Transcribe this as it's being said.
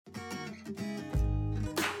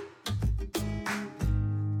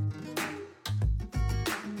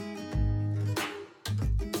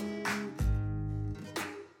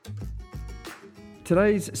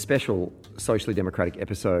Today's special socially democratic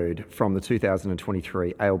episode from the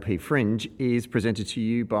 2023 ALP Fringe is presented to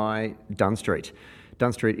you by Dunn Street.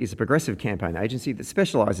 Dunn Street is a progressive campaign agency that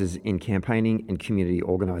specialises in campaigning and community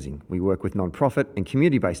organising. We work with non-profit and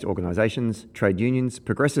community-based organisations, trade unions,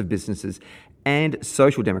 progressive businesses and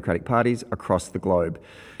social democratic parties across the globe.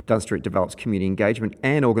 Dunn Street develops community engagement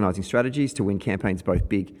and organising strategies to win campaigns both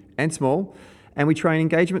big and small. And we train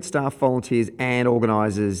engagement staff, volunteers and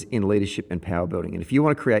organisers in leadership and power building. And if you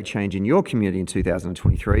want to create change in your community in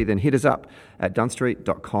 2023, then hit us up at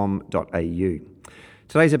dunstreet.com.au.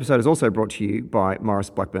 Today's episode is also brought to you by Maurice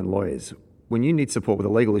Blackburn Lawyers. When you need support with a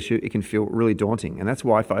legal issue, it can feel really daunting. And that's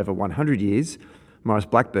why for over 100 years, Maurice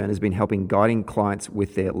Blackburn has been guiding clients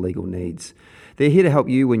with their legal needs. They're here to help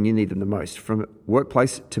you when you need them the most, from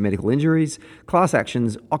workplace to medical injuries, class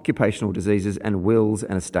actions, occupational diseases, and wills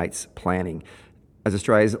and estates planning. As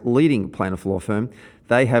Australia's leading plaintiff law firm,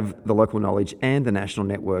 they have the local knowledge and the national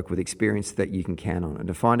network with experience that you can count on. And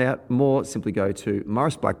to find out more, simply go to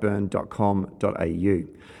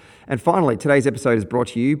mauriceblackburn.com.au. And finally, today's episode is brought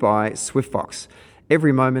to you by SwiftFox.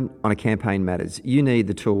 Every moment on a campaign matters. You need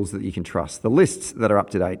the tools that you can trust, the lists that are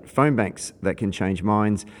up to date, phone banks that can change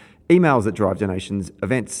minds, emails that drive donations,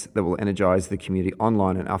 events that will energise the community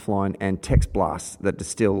online and offline, and text blasts that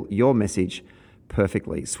distill your message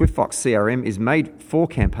perfectly. SwiftFox CRM is made for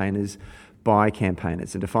campaigners by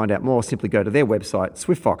campaigners. And to find out more, simply go to their website,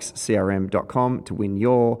 swiftfoxcrm.com, to win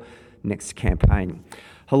your next campaign.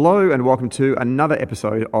 Hello and welcome to another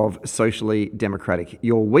episode of Socially Democratic,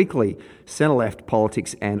 your weekly centre-left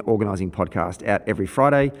politics and organising podcast, out every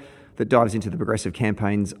Friday, that dives into the progressive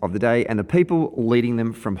campaigns of the day and the people leading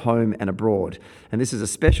them from home and abroad. And this is a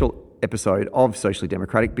special episode of Socially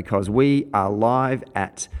Democratic because we are live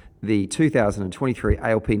at the 2023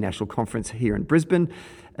 ALP National Conference here in Brisbane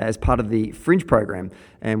as part of the Fringe program.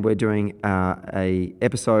 And we're doing a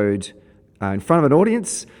episode in front of an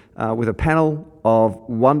audience with a panel of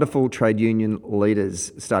wonderful trade union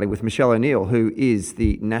leaders, starting with Michelle O'Neill, who is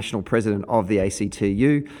the National President of the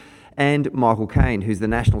ACTU, and Michael Caine, who's the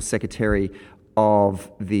National Secretary of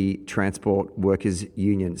the Transport Workers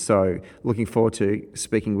Union. So looking forward to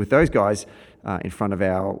speaking with those guys in front of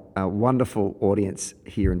our wonderful audience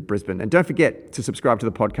here in Brisbane. And don't forget to subscribe to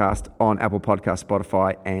the podcast on Apple Podcasts,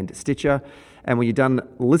 Spotify and Stitcher. And when you're done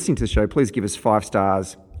listening to the show, please give us 5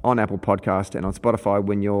 stars on Apple Podcast and on Spotify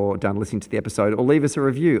when you're done listening to the episode, or leave us a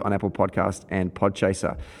review on Apple Podcast and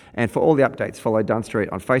Podchaser. And for all the updates, follow Dunn Street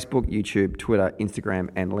on Facebook, YouTube, Twitter, Instagram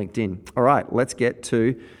and LinkedIn. All right, let's get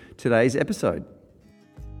to today's episode.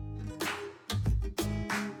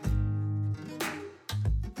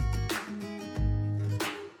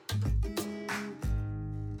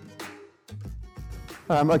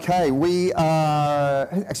 Okay, we are...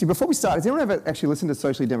 Actually, before we start, has anyone ever actually listened to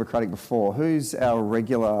Socially Democratic before? Who's our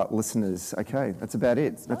regular listeners? Okay, that's about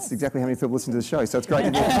it. That's exactly how many people listen to the show, so it's great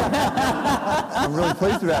to hear. I'm really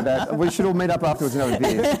pleased about that. We should all meet up afterwards and have a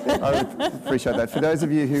beer. I would appreciate that. For those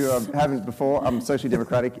of you who haven't before, Socially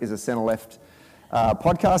Democratic is a centre-left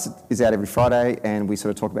podcast. It is out every Friday, and we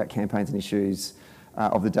sort of talk about campaigns and issues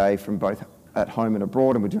of the day from both at home and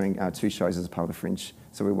abroad, and we're doing 2 shows as a part of the Fringe.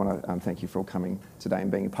 So we want to thank you for all coming today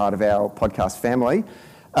and being a part of our podcast family.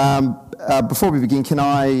 Before we begin, can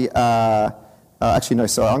I... I'm going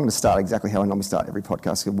to start exactly how I normally start every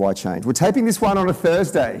podcast. Why change? We're taping this one on a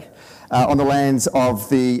Thursday on the lands of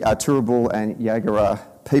the Turrbal and Yagara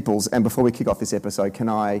peoples. And before we kick off this episode, can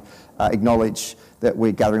I acknowledge that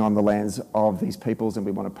we're gathering on the lands of these peoples, and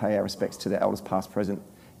we want to pay our respects to their elders past, present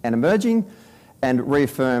and emerging, and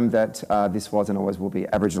reaffirm that this was and always will be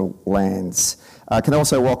Aboriginal lands. Can I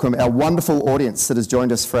also welcome our wonderful audience that has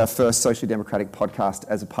joined us for our first Socially Democratic podcast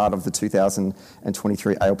as a part of the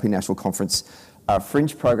 2023 ALP National Conference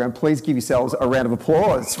Fringe program. Please give yourselves a round of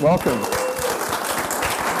applause. Welcome.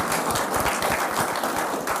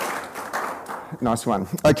 Nice one.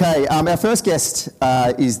 Okay, our first guest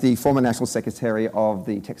is the former National Secretary of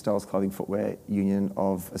the Textiles, Clothing, Footwear Union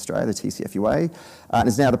of Australia, the TCFUA, and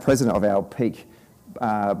is now the President of our peak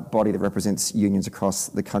body that represents unions across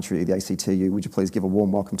the country, the ACTU. Would you please give a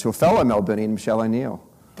warm welcome to a fellow Melburnian, Michelle O'Neill.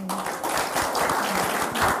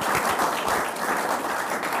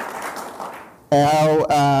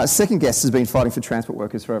 Our second guest has been fighting for transport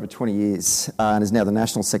workers for over 20 years and is now the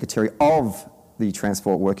National Secretary of the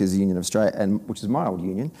Transport Workers Union of Australia, and which is my old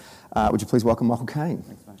union. Would you please welcome Michael Caine?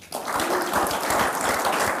 Thanks, mate.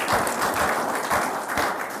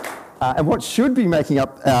 And what should be making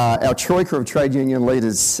up our troika of trade union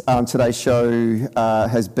leaders today's show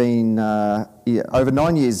has been over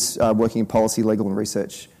 9 years working in policy, legal and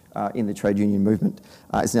research in the trade union movement.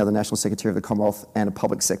 Is now the National Secretary of the Commonwealth and a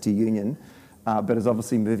public sector union but is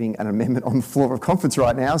obviously moving an amendment on the floor of conference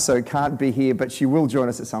right now, so can't be here, but she will join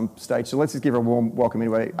us at some stage. So let's just give her a warm welcome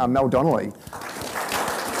anyway. Mel Donnelly.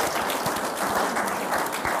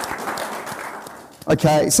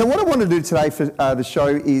 Okay, so what I want to do today for the show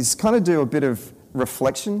is kind of do a bit of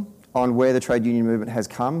reflection on where the trade union movement has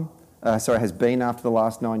been after the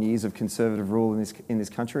last 9 years of Conservative rule in this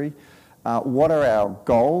country. What are our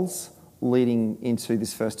goals leading into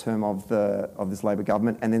this first term of this Labor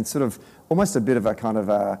government, and then sort of almost a bit of a kind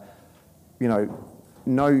of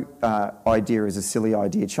no idea is a silly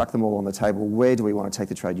idea. Chuck them all on the table. Where do we want to take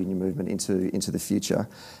the trade union movement into the future?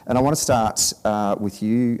 And I want to start with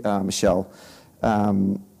you, Michelle.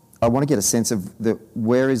 I want to get a sense of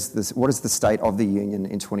what is the state of the union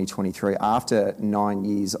in 2023 after 9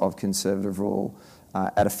 years of Conservative rule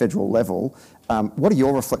at a federal level. What are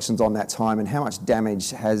your reflections on that time, and how much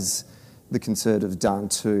damage has the Conservatives done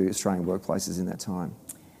to Australian workplaces in that time?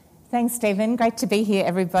 Thanks, Stephen. Great to be here,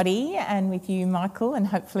 everybody, and with you, Michael, and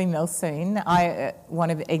hopefully Mel soon. I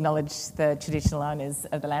want to acknowledge the traditional owners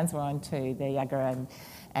of the lands we're on too, the Yagara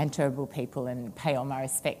and Turrbal people, and pay all my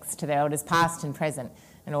respects to their elders past and present,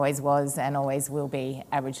 and always was and always will be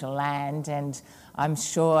Aboriginal land. And I'm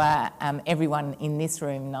sure everyone in this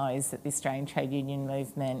room knows that the Australian trade union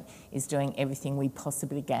movement is doing everything we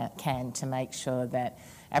possibly can to make sure that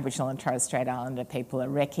Aboriginal and Torres Strait Islander people are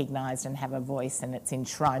recognised and have a voice, and it's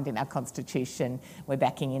enshrined in our constitution. We're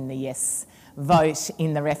backing in the yes vote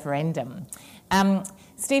in the referendum.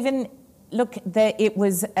 Stephen, look, it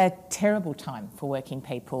was a terrible time for working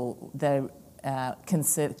people, the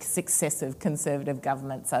successive Conservative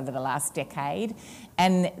governments over the last decade,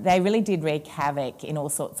 and they really did wreak havoc in all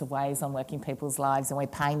sorts of ways on working people's lives, and we're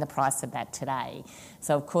paying the price of that today.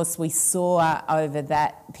 So, of course, we saw over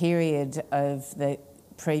that period of the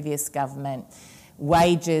previous government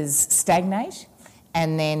wages stagnate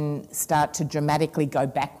and then start to dramatically go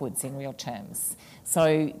backwards in real terms.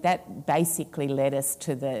 So that basically led us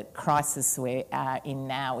to the crisis we're in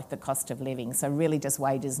now with the cost of living. So really just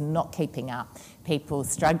wages not keeping up, people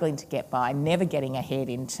struggling to get by, never getting ahead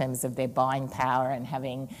in terms of their buying power and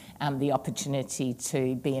having the opportunity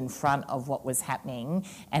to be in front of what was happening,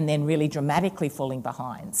 and then really dramatically falling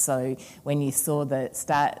behind. So when you saw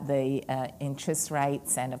the interest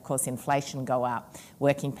rates and of course inflation go up,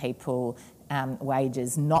 working people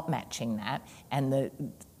wages not matching that, and the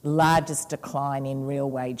largest decline in real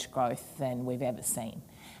wage growth than we've ever seen.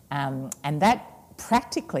 And that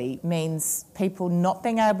practically means people not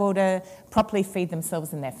being able to properly feed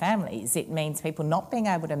themselves and their families. It means people not being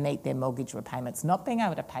able to meet their mortgage repayments, not being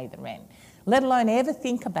able to pay the rent, let alone ever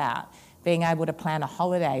think about being able to plan a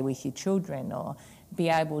holiday with your children or be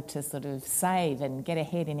able to sort of save and get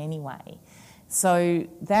ahead in any way. So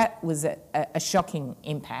that was a shocking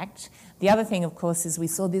impact. The other thing, of course, is we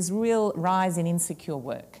saw this real rise in insecure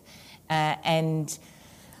work. And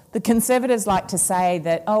the Conservatives like to say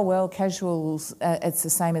that, oh, well, casuals, it's the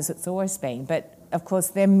same as it's always been. But, of course,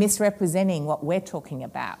 they're misrepresenting what we're talking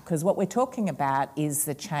about, because what we're talking about is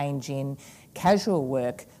the change in casual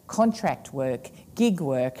work, contract work, gig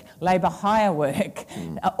work, labour hire work,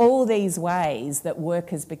 all these ways that work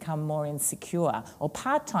has become more insecure, or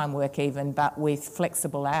part-time work even, but with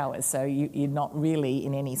flexible hours, so you're not really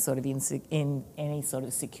in any sort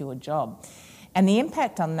of secure job. And the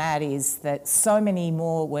impact on that is that so many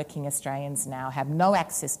more working Australians now have no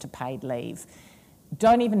access to paid leave,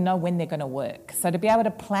 don't even know when they're going to work. So to be able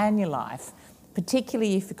to plan your life,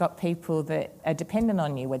 particularly if you've got people that are dependent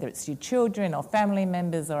on you, whether it's your children or family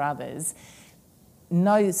members or others,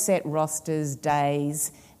 no set rosters,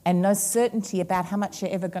 days, and no certainty about how much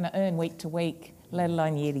you're ever going to earn week to week, let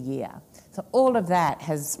alone year to year. So all of that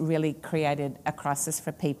has really created a crisis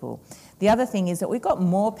for people. The other thing is that we've got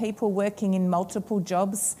more people working in multiple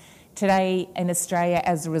jobs today in Australia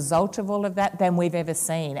as a result of all of that than we've ever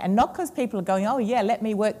seen. And not because people are going, oh yeah, let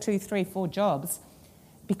me work 2, 3, 4 jobs,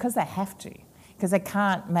 because they have to, because they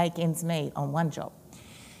can't make ends meet on one job.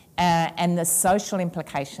 And the social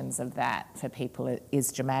implications of that for people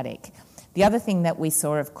is dramatic. The other thing that we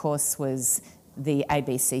saw, of course, was the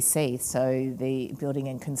ABCC, so the Building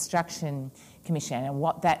and Construction Commission, and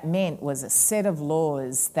what that meant was a set of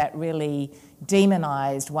laws that really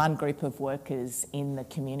demonised one group of workers in the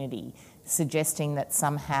community, suggesting that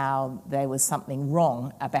somehow there was something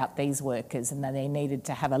wrong about these workers and that they needed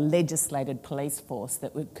to have a legislated police force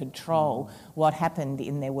that would control what happened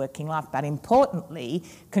in their working life, but importantly,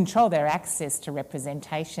 control their access to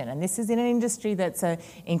representation. And this is in an industry that's an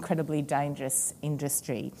incredibly dangerous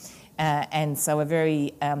industry. And so a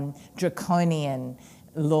very draconian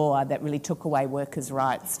law that really took away workers'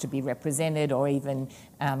 rights to be represented or even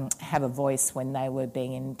have a voice when they were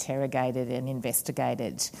being interrogated and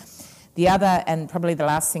investigated. The other, and probably the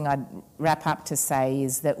last thing I'd wrap up to say,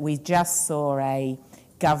 is that we just saw a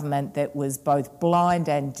government that was both blind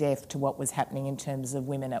and deaf to what was happening in terms of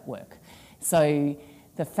women at work. So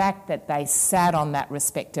the fact that they sat on that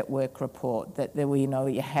Respect at Work report, that there were,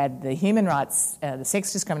 you had the Human Rights, the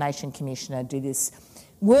Sex Discrimination Commissioner do this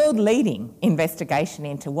world-leading investigation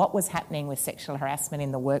into what was happening with sexual harassment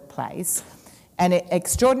in the workplace, an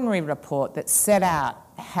extraordinary report that set out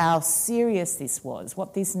how serious this was,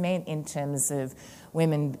 what this meant in terms of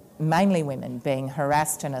women, mainly women, being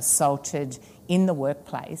harassed and assaulted in the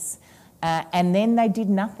workplace, and then they did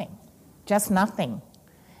nothing, just nothing.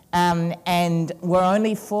 And were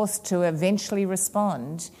only forced to eventually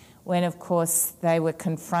respond when, of course, they were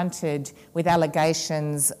confronted with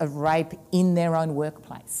allegations of rape in their own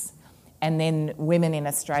workplace. And then women in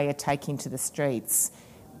Australia taking to the streets.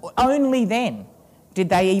 Only then did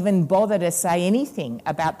they even bother to say anything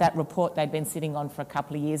about that report they'd been sitting on for a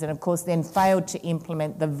couple of years, and of course then failed to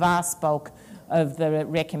implement the vast bulk of the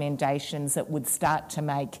recommendations that would start to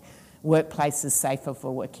make workplaces safer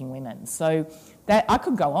for working women. So that, I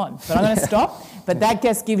could go on, but I'm going to stop. But that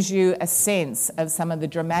just gives you a sense of some of the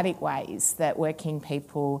dramatic ways that working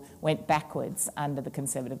people went backwards under the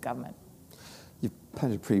Conservative government. You've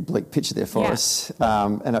painted a pretty bleak picture there for us.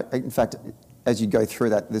 In fact, as you go through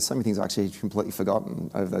that, there's so many things I actually completely forgotten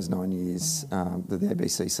over those 9 years, the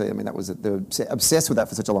ABCC. I mean, they were obsessed with that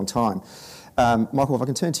for such a long time. Michael, if I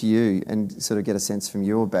can turn to you and sort of get a sense from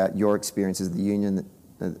you about your experiences of the union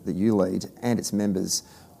that you lead and its members,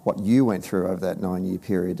 what you went through over that 9-year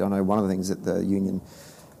period. I know one of the things that the union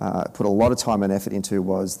put a lot of time and effort into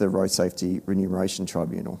was the Road Safety Remuneration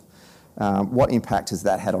Tribunal. What impact has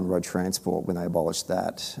that had on road transport when they abolished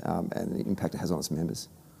that, and the impact it has on its members?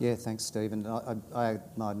 Yeah, thanks, Steve. And I add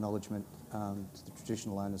my acknowledgement to the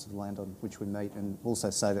traditional owners of the land on which we meet, and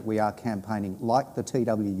also say that we are campaigning, like the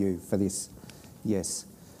TWU, for this. Yes.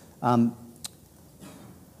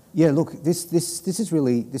 Yeah, look, this is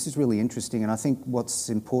really interesting, and I think what's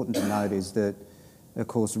important to note is that, of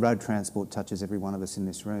course, road transport touches every one of us in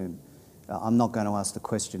this room. I'm not going to ask the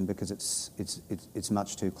question because it's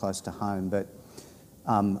much too close to home, but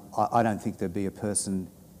I don't think there'd be a person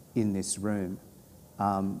in this room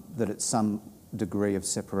that at some degree of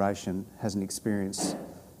separation hasn't experienced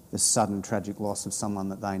the sudden tragic loss of someone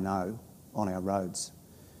that they know on our roads.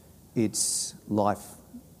 It's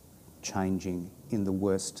life-changing in the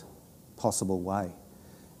worst possible way.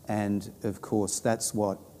 And of course, that's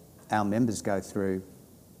what our members go through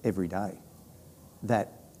every day.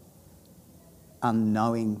 That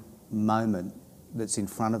unknowing moment that's in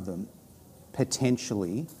front of them,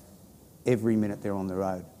 potentially every minute they're on the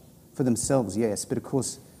road. For themselves, yes, but of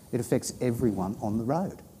course it affects everyone on the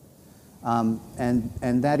road.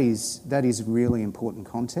 And that is really important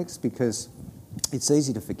context, because it's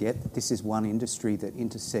easy to forget that this is one industry that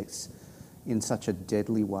intersects in such a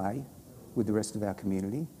deadly way with the rest of our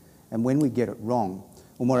community. And when we get it wrong,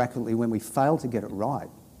 or more accurately, when we fail to get it right,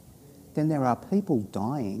 then there are people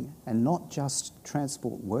dying, and not just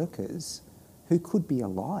transport workers, who could be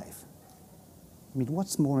alive. I mean,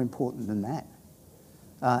 what's more important than that?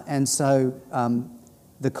 And so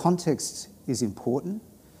the context is important.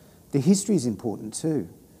 The history is important too.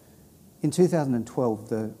 In 2012,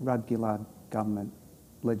 the Rudd-Gillard government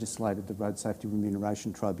legislated the Road Safety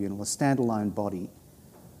Remuneration Tribunal, a standalone body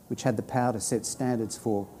which had the power to set standards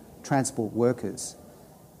for transport workers,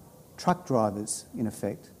 truck drivers in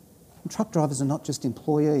effect. And truck drivers are not just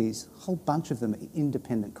employees, a whole bunch of them are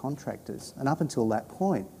independent contractors. And up until that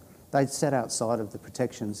point, they'd sat outside of the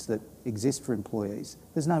protections that exist for employees.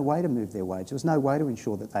 There's no way to move their wage. There was no way to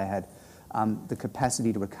ensure that they had the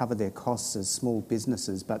capacity to recover their costs as small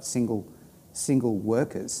businesses, but single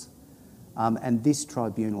workers. And this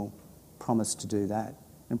tribunal promised to do that,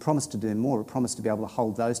 and promised to do more. It promised to be able to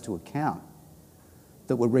hold those to account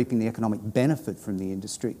that were reaping the economic benefit from the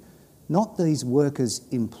industry. Not these workers'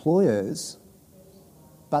 employers,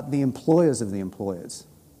 but the employers of the employers.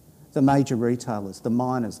 The major retailers, the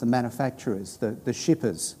miners, the manufacturers, the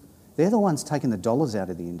shippers. They're the ones taking the dollars out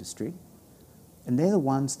of the industry, and they're the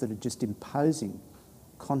ones that are just imposing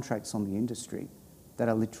contracts on the industry that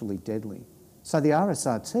are literally deadly. So the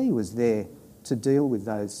RSRT was there to deal with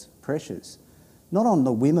those pressures, not on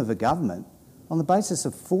the whim of a government, on the basis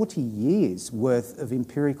of 40 years' worth of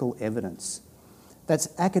empirical evidence. That's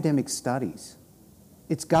academic studies,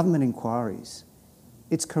 it's government inquiries,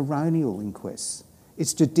 it's coronial inquests,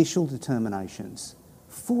 it's judicial determinations.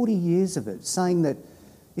 40 years of it, saying that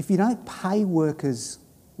if you don't pay workers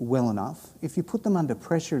well enough, if you put them under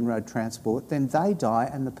pressure in road transport, then they die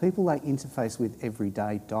and the people they interface with every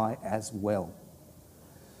day die as well.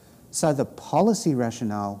 So the policy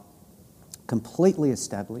rationale completely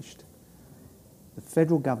established, the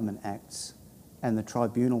federal government acts, and the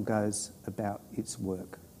tribunal goes about its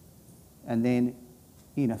work. And then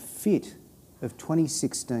in a fit of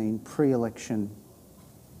 2016 pre-election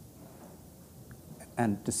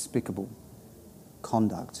and despicable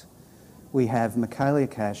conduct, we have Michaelia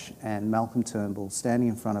Cash and Malcolm Turnbull standing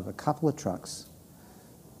in front of a couple of trucks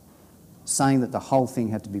saying that the whole thing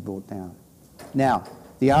had to be brought down. Now,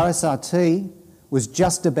 the RSRT was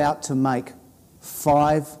just about to make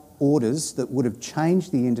 5 orders that would have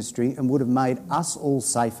changed the industry and would have made us all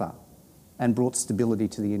safer and brought stability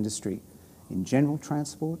to the industry in general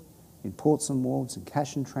transport, in ports and wharves, in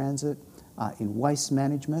cash and transit, in waste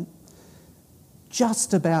management,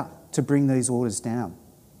 just about to bring these orders down.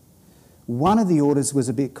 One of the orders was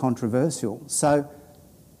a bit controversial, so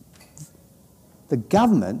the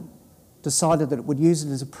government decided that it would use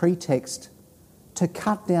it as a pretext to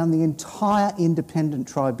cut down the entire independent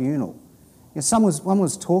tribunal. You know, one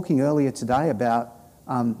was talking earlier today about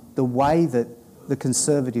the way that the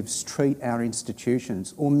Conservatives treat our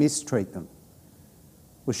institutions or mistreat them,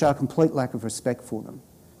 or show a complete lack of respect for them.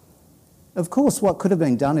 Of course, what could have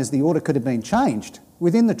been done is the order could have been changed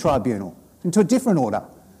within the tribunal into a different order.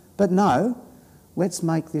 But no, let's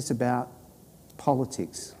make this about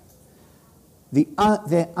politics.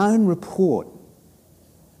 Their own report,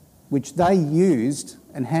 which they used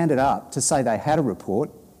and handed up to say they had a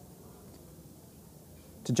report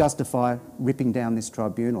to justify ripping down this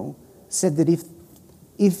tribunal, said that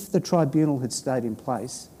if the tribunal had stayed in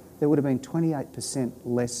place, there would have been 28%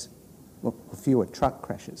 fewer truck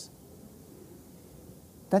crashes.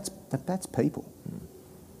 That's people.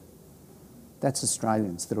 That's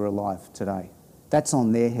Australians that are alive today. That's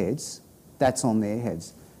on their heads. That's on their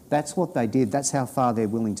heads. That's what they did. That's how far they're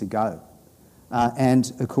willing to go.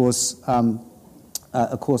 And of course, for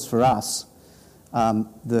us,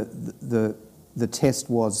 the test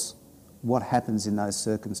was what happens in those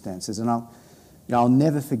circumstances. And I'll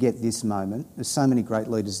never forget this moment. There's so many great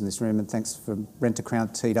leaders in this room, and thanks for Rent-A-Crown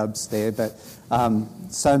T-Dubs there, but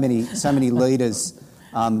so many leaders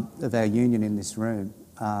of our union in this room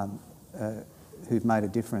who've made a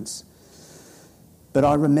difference. But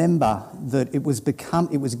I remember that it was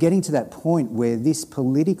getting to that point where this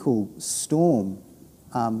political storm,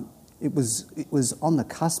 it was on the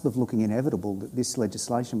cusp of looking inevitable that this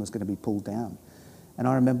legislation was going to be pulled down. And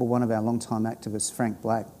I remember one of our long-time activists, Frank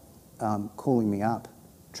Black, calling me up,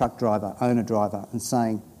 truck driver, owner driver, and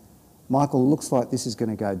saying, "Michael, looks like this is going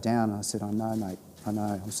to go down." And I said, "I know, mate, I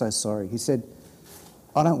know, I'm so sorry." He said,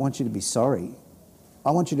 "I don't want you to be sorry. I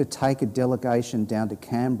want you to take a delegation down to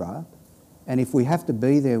Canberra, and if we have to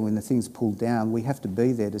be there when the thing's pulled down, we have to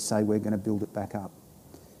be there to say we're going to build it back up."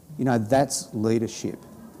 You know, that's leadership.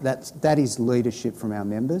 That is leadership from our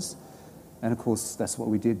members. And of course, that's what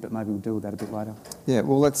we did, but maybe we'll deal with that a bit later. Yeah,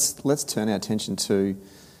 well, let's turn our attention to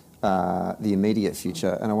the immediate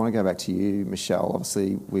future. And I want to go back to you, Michelle.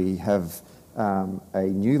 Obviously, we have a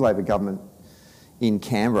new Labor government in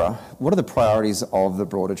Canberra. What are the priorities of the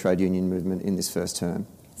broader trade union movement in this first term?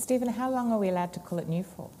 Stephen, how long are we allowed to call it new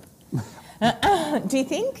for? Do you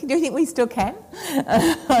think we still can?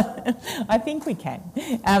 I think we can.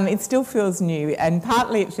 It still feels new, and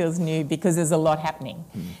partly it feels new because there's a lot happening.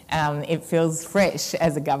 It feels fresh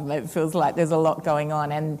as a government. It feels like there's a lot going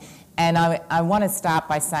on, and I want to start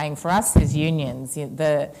by saying, for us as unions,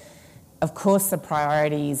 of course the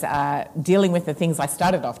priorities are dealing with the things I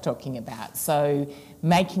started off talking about. So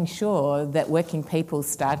making sure that working people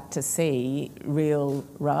start to see real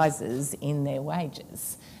rises in their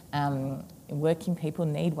wages. Working people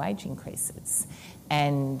need wage increases,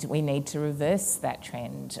 and we need to reverse that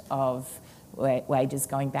trend of wages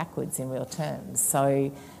going backwards in real terms.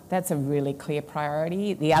 So that's a really clear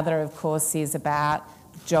priority. The other, of course, is about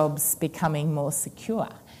jobs becoming more secure,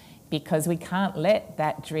 because we can't let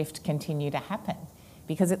that drift continue to happen,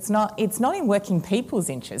 because it's not in working people's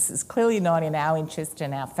interests. It's clearly not in our interest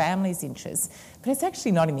and our families' interests, but it's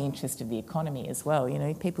actually not in the interest of the economy as well. You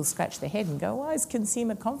know, people scratch their head and go, "Why is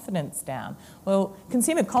consumer confidence down?" Well,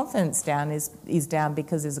 consumer confidence is down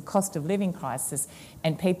because there's a cost of living crisis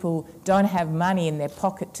and people don't have money in their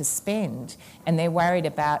pocket to spend, and they're worried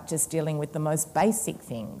about just dealing with the most basic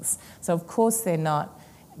things. So of course they're not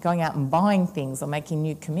going out and buying things or making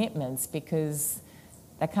new commitments because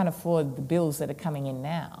they can't afford the bills that are coming in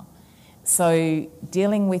now. So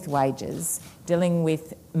dealing with wages, dealing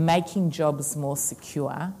with making jobs more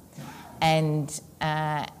secure, and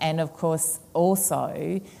of course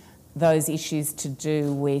also those issues to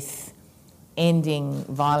do with ending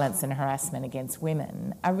violence and harassment against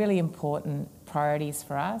women are really important priorities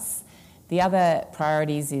for us. The other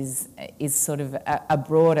priorities is sort of a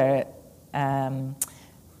broader,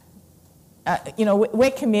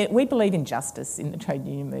 we believe in justice in the trade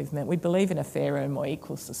union movement. We believe in a fairer and more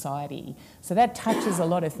equal society. So that touches a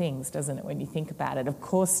lot of things, doesn't it, when you think about it? Of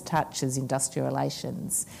course touches industrial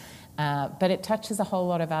relations, but it touches a whole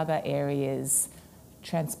lot of other areas,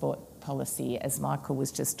 transport policy, as Michael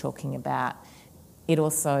was just talking about. It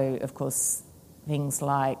also, of course, things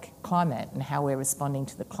like climate and how we're responding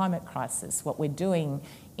to the climate crisis, what we're doing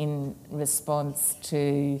in response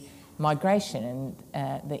to migration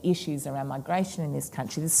and the issues around migration in this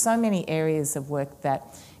country. There's so many areas of work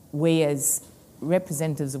that we as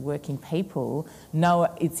representatives of working people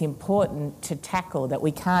know it's important to tackle, that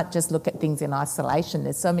we can't just look at things in isolation.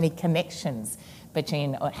 There's so many connections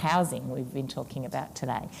between housing, we've been talking about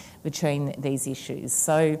today, between these issues.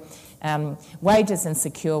 So wages and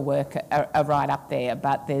secure work are right up there,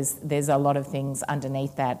 but there's a lot of things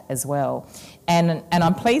underneath that as well. And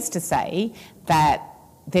I'm pleased to say that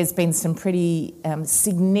there's been some pretty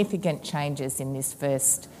significant changes in this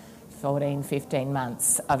first 14, 15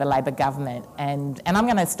 months of a Labor government. And I'm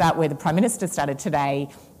going to start where the Prime Minister started today,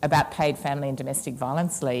 about paid family and domestic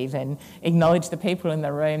violence leave, and acknowledge the people in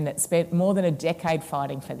the room that spent more than a decade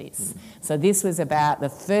fighting for this. So this was about the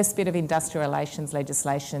first bit of industrial relations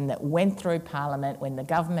legislation that went through Parliament when the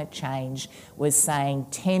government changed, was saying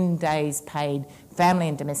 10 days paid family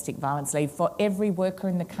and domestic violence leave for every worker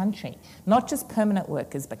in the country, not just permanent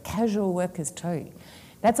workers, but casual workers too.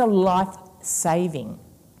 That's a life-saving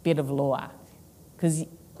bit of law, because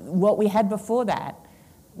what we had before that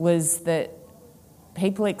was that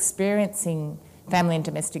people experiencing family and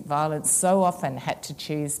domestic violence so often had to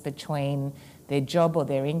choose between their job or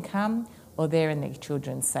their income or their and their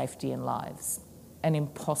children's safety and lives. An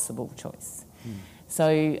impossible choice.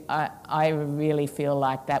 So I really feel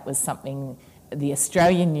like that was something the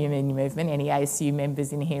Australian union movement, any ASU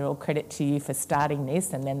members in here, all credit to you for starting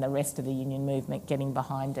this, and then the rest of the union movement getting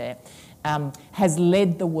behind it, has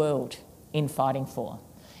led the world in fighting for.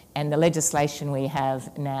 And the legislation we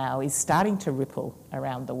have now is starting to ripple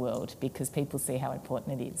around the world because people see how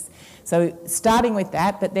important it is. So starting with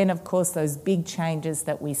that, but then of course those big changes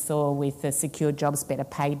that we saw with the Secure Jobs Better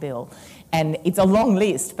Pay Bill. And it's a long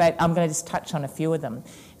list, but I'm going to just touch on a few of them.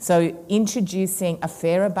 So introducing a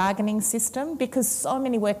fairer bargaining system, because so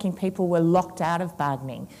many working people were locked out of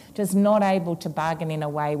bargaining, just not able to bargain in a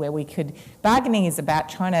way where we could. Bargaining is about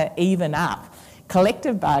trying to even up.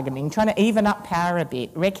 Collective bargaining, trying to even up power a bit,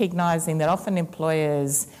 recognising that often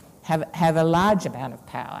employers have a large amount of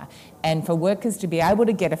power, and for workers to be able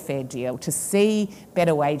to get a fair deal, to see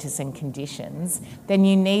better wages and conditions, then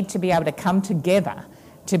you need to be able to come together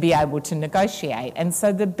to be able to negotiate. And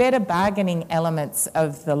so the better bargaining elements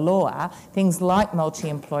of the law, things like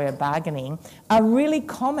multi-employer bargaining, are really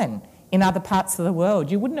common in other parts of the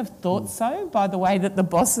world. You wouldn't have thought so by the way that the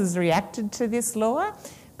bosses reacted to this law.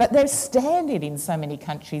 But they're standard in so many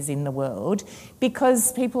countries in the world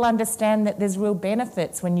because people understand that there's real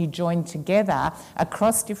benefits when you join together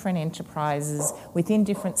across different enterprises within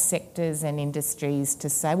different sectors and industries to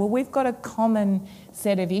say, well, we've got a common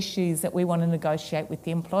set of issues that we want to negotiate with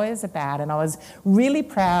the employers about. And I was really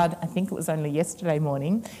proud, I think it was only yesterday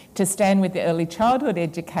morning, to stand with the early childhood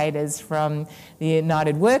educators from the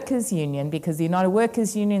United Workers Union, because the United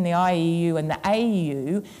Workers Union, the IEU and the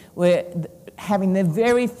AEU were having the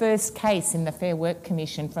very first case in the Fair Work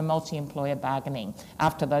Commission for multi-employer bargaining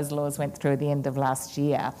after those laws went through at the end of last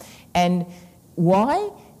year. And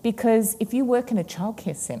why? Because if you work in a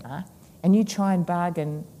childcare centre and you try and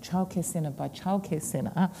bargain childcare centre by childcare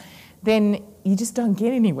centre, then you just don't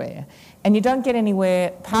get anywhere. And you don't get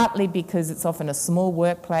anywhere partly because it's often a small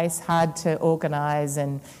workplace, hard to organise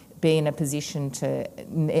and be in a position to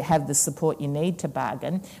have the support you need to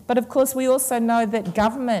bargain. But of course we also know that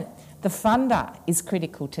government, the funder, is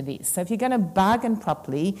critical to this. So if you're going to bargain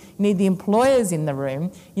properly, you need the employers in the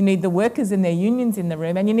room, you need the workers and their unions in the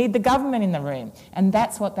room, and you need the government in the room. And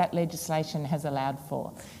that's what that legislation has allowed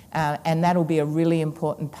for. And that'll be a really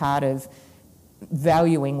important part of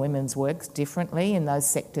valuing women's work differently in those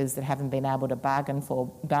sectors that haven't been able to bargain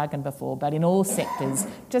before, but in all sectors,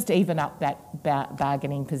 just even up that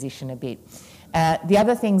bargaining position a bit. The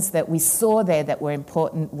other things that we saw there that were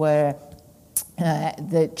important were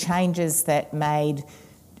the changes that made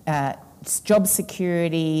job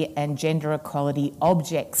security and gender equality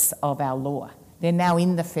objects of our law. They're now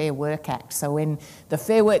in the Fair Work Act. So when the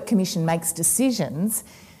Fair Work Commission makes decisions,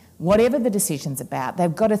 whatever the decision's about,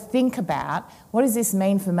 they've got to think about what does this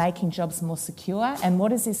mean for making jobs more secure and what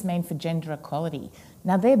does this mean for gender equality.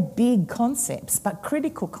 Now, they're big concepts, but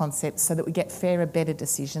critical concepts so that we get fairer, better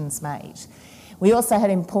decisions made. We also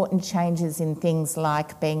had important changes in things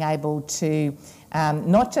like being able to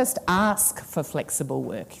not just ask for flexible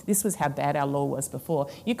work. This was how bad our law was before.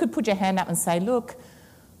 You could put your hand up and say, look,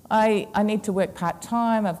 I need to work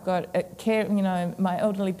part-time, I've got a care, my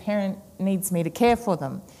elderly parent needs me to care for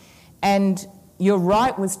them. And your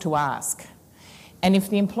right was to ask. And if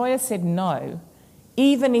the employer said no,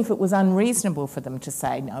 even if it was unreasonable for them to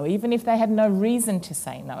say no, even if they had no reason to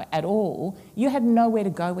say no at all, you had nowhere to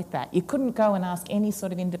go with that. You couldn't go and ask any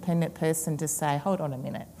sort of independent person to say, hold on a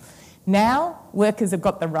minute. Now, workers have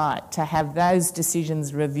got the right to have those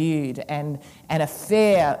decisions reviewed and a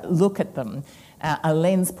fair look at them, a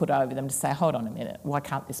lens put over them to say, hold on a minute, why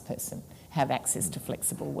can't this person have access to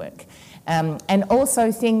flexible work? And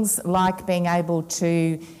also things like being able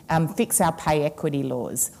to fix our pay equity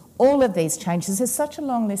laws. All of these changes, there's such a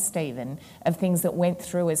long list, Stephen, of things that went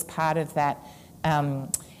through as part of that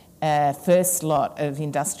first lot of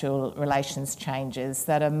industrial relations changes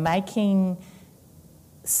that are making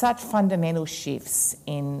such fundamental shifts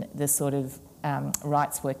in the sort of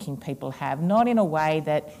rights working people have, not in a way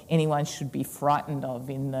that anyone should be frightened of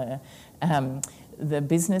in the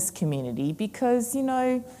business community, because,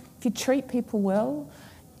 if you treat people well,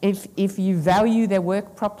 if you value their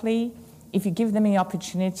work properly, if you give them the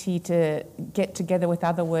opportunity to get together with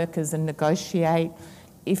other workers and negotiate,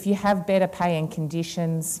 if you have better pay and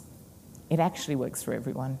conditions, it actually works for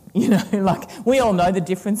everyone. We all know the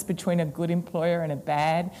difference between a good employer and a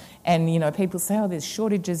bad. And, people say, there's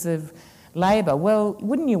shortages of labour. Well,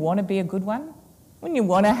 wouldn't you want to be a good one? Wouldn't you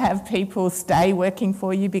want to have people stay working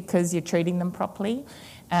for you because you're treating them properly?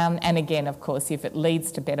 And again, of course, if it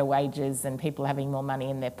leads to better wages and people having more money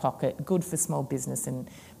in their pocket, good for small business and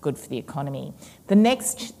good for the economy. The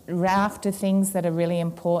next raft of things that are really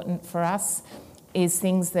important for us is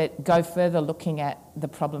things that go further looking at the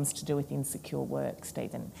problems to do with insecure work,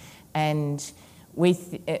 Stephen. And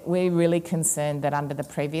we're really concerned that under the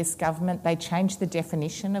previous government, they changed the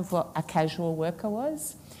definition of what a casual worker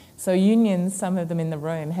was. So unions, some of them in the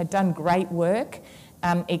room, had done great work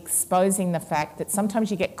exposing the fact that sometimes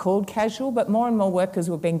you get called casual, but more and more workers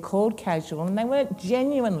were being called casual and they weren't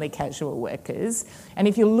genuinely casual workers. And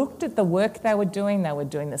if you looked at the work they were doing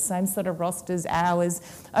the same sort of rosters, hours,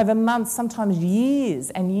 over months, sometimes years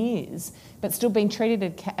and years, but still being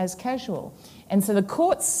treated as casual. And so the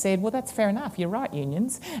courts said, well, that's fair enough, you're right,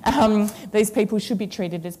 unions. These people should be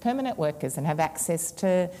treated as permanent workers and have access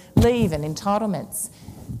to leave and entitlements.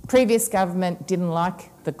 Previous government didn't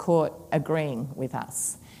like the court agreeing with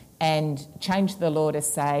us and changed the law to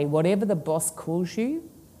say whatever the boss calls you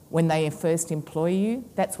when they first employ you,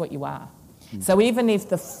 that's what you are. So even if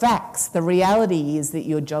the facts, the reality is that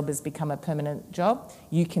your job has become a permanent job,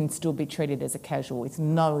 you can still be treated as a casual with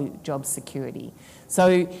no job security.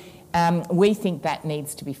 So we think that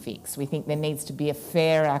needs to be fixed. We think there needs to be a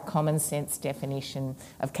fairer, common sense definition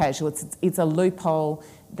of casual. It's a loophole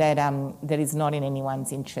that is not in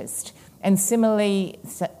anyone's interest. And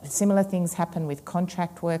similar things happen with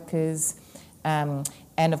contract workers and,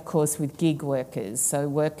 of course, with gig workers. So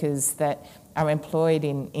workers that are employed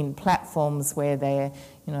in platforms where they're,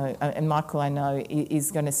 and Michael, I know,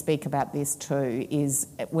 is going to speak about this too, is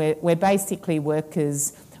where basically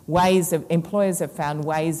employers have found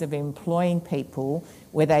ways of employing people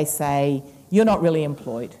where they say, you're not really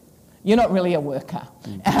employed, you're not really a worker.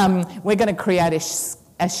 We're going to create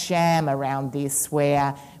a sham around this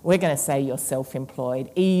where we're going to say you're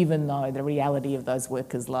self-employed, even though the reality of those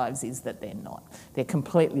workers' lives is that they're not. They're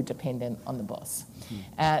completely dependent on the boss.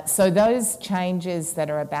 So those changes that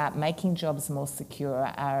are about making jobs more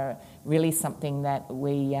secure are really something that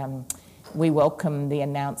we welcome the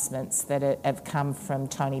announcements that have come from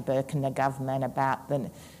Tony Burke and the government about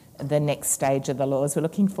the next stage of the laws. We're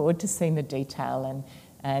looking forward to seeing the detail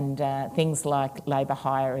and things like labour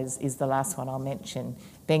hire is the last one I'll mention,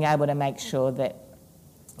 being able to make sure that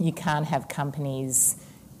you can't have companies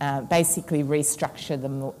basically restructure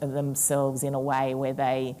themselves in a way where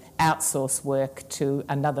they outsource work to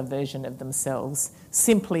another version of themselves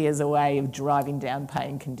simply as a way of driving down pay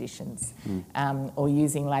and conditions, or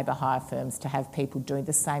using labour hire firms to have people doing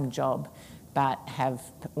the same job but have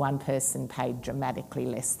one person paid dramatically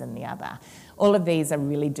less than the other. All of these are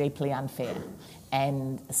really deeply unfair.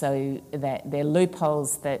 And so they're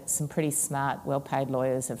loopholes that some pretty smart, well-paid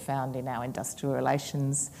lawyers have found in our industrial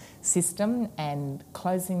relations system, and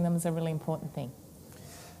closing them is a really important thing.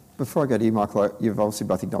 Before I go to you, Michael, you've obviously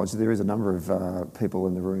both acknowledged that there is a number of people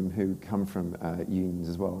in the room who come from unions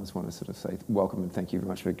as well. I just want to sort of say welcome and thank you very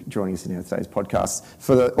much for joining us in today's podcast.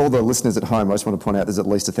 For all the listeners at home, I just want to point out there's at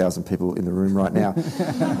least 1,000 people in the room right now.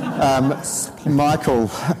 Michael,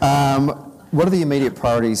 what are the immediate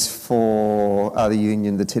priorities for the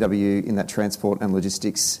union, the TWU, in that transport and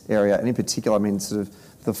logistics area? And in particular, I mean, sort of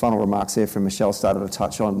the final remarks there from Michelle started to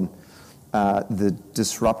touch on the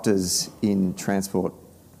disruptors in transport.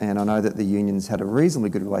 And I know that the unions had a reasonably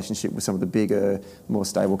good relationship with some of the bigger, more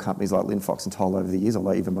stable companies like Linfox and Toll over the years,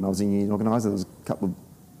 although even when I was a union organiser, there was a couple of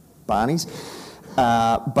Barneys.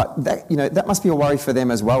 But that must be a worry for them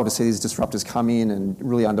as well, to see these disruptors come in and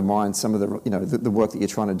really undermine some of the work that you're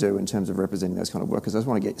trying to do in terms of representing those kind of workers. I just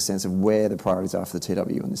want to get a sense of where the priorities are for the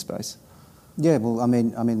TWU in this space. Yeah, well, I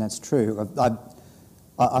mean that's true.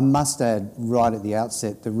 I must add right at the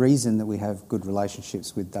outset, the reason that we have good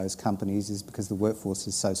relationships with those companies is because the workforce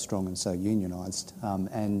is so strong and so unionised,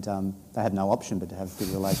 and they have no option but to have a good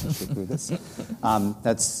relationship with us.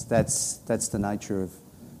 That's the nature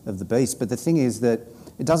of the beast. But the thing is that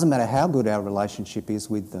it doesn't matter how good our relationship is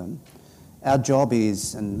with them. Our job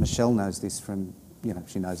is, and Michelle knows this from,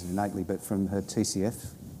 she knows it innately, but from her TCF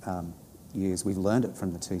years, we've learned it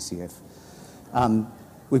from the TCF.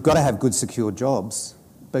 We've got to have good, secure jobs.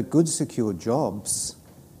 But good, secure jobs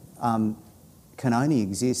can only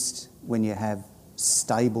exist when you have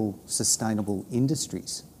stable, sustainable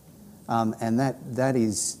industries, and that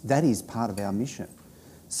is part of our mission.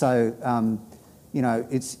 So,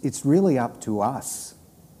 it's really up to us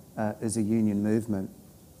as a union movement,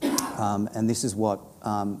 and this is what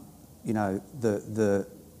the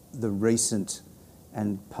recent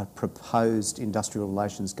and proposed industrial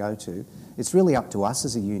relations go to. It's really up to us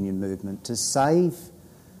as a union movement to save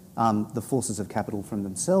the forces of capital from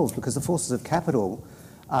themselves, because the forces of capital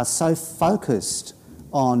are so focused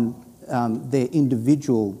on their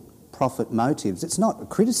individual profit motives. It's not a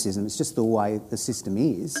criticism, it's just the way the system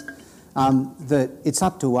is, that it's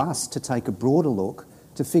up to us to take a broader look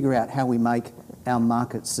to figure out how we make our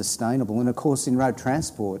market sustainable. And of course, in road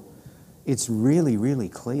transport, it's really, really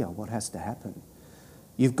clear what has to happen.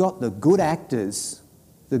 You've got the good actors,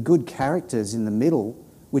 the good characters in the middle,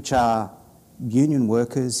 which are union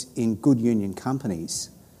workers in good union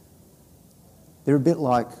companies. They're a bit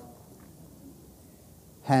like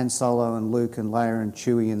Han Solo and Luke and Leia and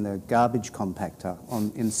Chewie in the garbage compactor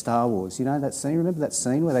in Star Wars. You know that scene? Remember that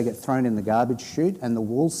scene where they get thrown in the garbage chute and the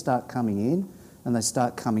walls start coming in and they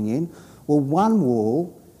start coming in? Well, one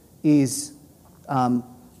wall is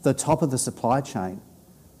the top of the supply chain.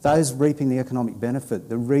 Those reaping the economic benefit,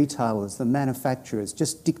 the retailers, the manufacturers,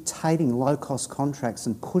 just dictating low-cost contracts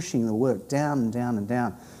and pushing the work down and down and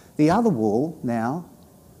down. The other wall now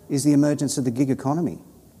is the emergence of the gig economy,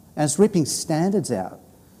 and it's ripping standards out.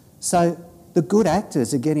 So the good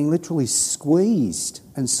actors are getting literally squeezed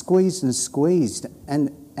and squeezed and squeezed. And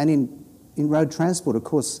in road transport, of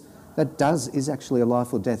course, that is actually a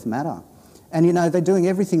life or death matter. And, they're doing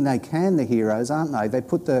everything they can, the heroes, aren't they?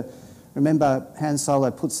 Remember, Han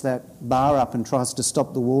Solo puts that bar up and tries to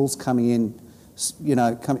stop the walls coming in.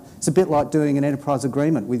 It's a bit like doing an enterprise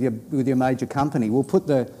agreement with your major company. We'll put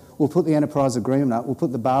the enterprise agreement up, we'll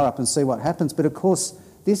put the bar up and see what happens. But of course,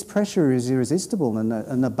 this pressure is irresistible,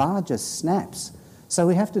 and the bar just snaps. So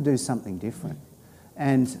we have to do something different.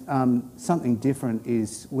 And something different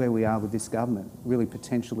is where we are with this government, really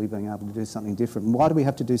potentially being able to do something different. And why do we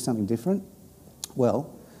have to do something different?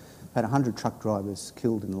 Well, had 100 truck drivers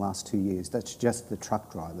killed in the last 2 years. That's just the truck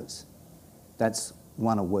drivers. That's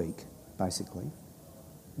one a week, basically.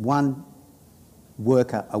 One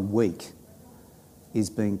worker a week is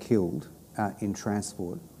being killed in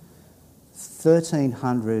transport.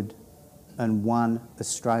 1,301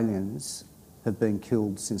 Australians have been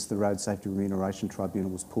killed since the Road Safety Remuneration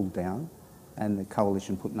Tribunal was pulled down and the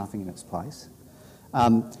coalition put nothing in its place.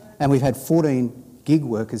 And we've had 14 gig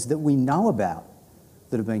workers that we know about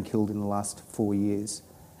that have been killed in the last 4 years,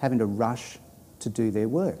 having to rush to do their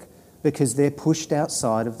work because they're pushed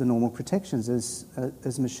outside of the normal protections, as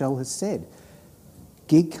Michelle has said.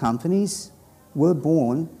 Gig companies were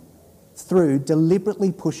born through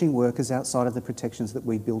deliberately pushing workers outside of the protections that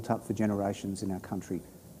we built up for generations in our country.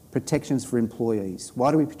 Protections for employees.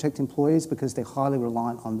 Why do we protect employees? Because they're highly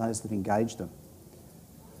reliant on those that engage them.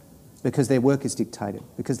 Because their work is dictated,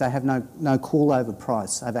 because they have no call-over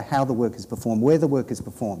price over how the work is performed, where the work is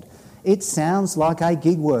performed. It sounds like a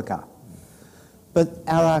gig worker, but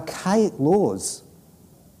our archaic laws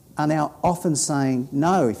are now often saying,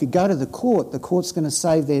 no, if you go to the court's going to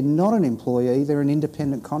say they're not an employee, they're an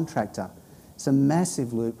independent contractor. It's a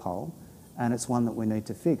massive loophole, and it's one that we need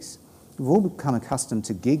to fix. We've all become accustomed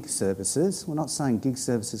to gig services. We're not saying gig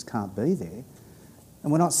services can't be there.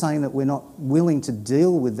 And we're not saying that we're not willing to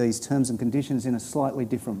deal with these terms and conditions in a slightly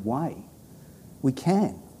different way. We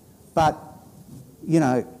can. But,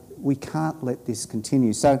 we can't let this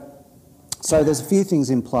continue. So there's a few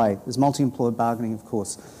things in play. There's multi-employer bargaining, of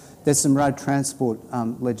course. There's some road transport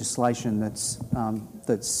legislation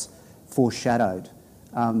that's foreshadowed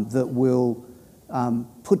that will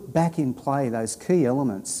put back in play those key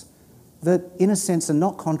elements that, in a sense, are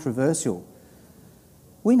not controversial.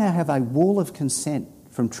 We now have a wall of consent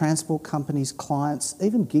from transport companies, clients,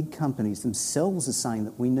 even gig companies themselves are saying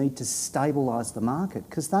that we need to stabilise the market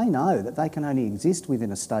because they know that they can only exist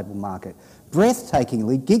within a stable market.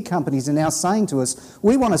 Breathtakingly, gig companies are now saying to us,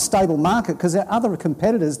 we want a stable market because there are other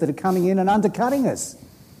competitors that are coming in and undercutting us.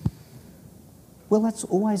 Well, that's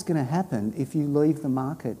always going to happen if you leave the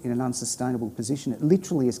market in an unsustainable position. It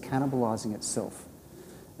literally is cannibalising itself.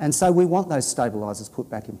 And so we want those stabilisers put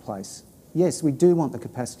back in place. Yes, we do want the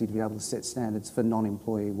capacity to be able to set standards for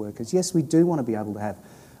non-employee workers. Yes, we do want to be able to have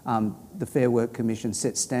the Fair Work Commission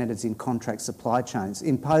set standards in contract supply chains,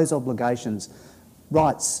 impose obligations,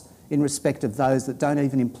 rights in respect of those that don't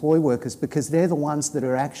even employ workers because they're the ones that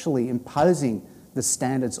are actually imposing the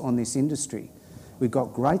standards on this industry. We've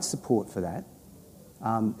got great support for that.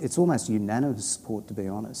 It's almost unanimous support, to be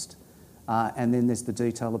honest. And then there's the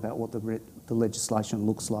detail about what the legislation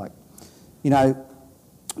looks like.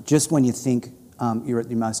 Just when you think you're at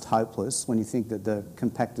your most hopeless, when you think that the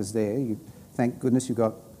compactor's there, thank goodness you've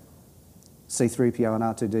got C-3PO and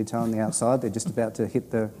R2-D2 on the outside. They're just about to hit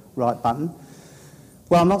the right button.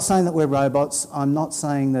 Well, I'm not saying that we're robots. I'm not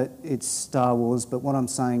saying that it's Star Wars, but what I'm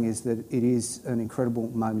saying is that it is an incredible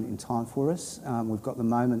moment in time for us. We've got the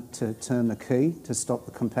moment to turn the key to stop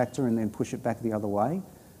the compactor and then push it back the other way.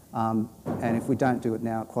 And if we don't do it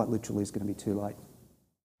now, it quite literally is going to be too late.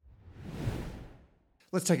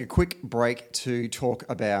 Let's take a quick break to talk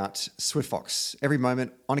about SwiftFox. Every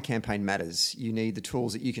moment on a campaign matters. You need the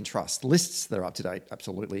tools that you can trust. Lists that are up to date,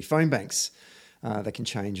 absolutely. Phone banks that can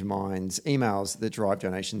change minds. Emails that drive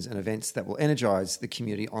donations and events that will energise the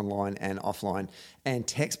community online and offline. And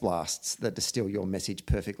text blasts that distill your message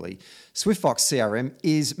perfectly. SwiftFox CRM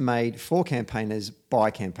is made for campaigners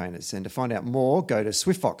by campaigners. And to find out more, go to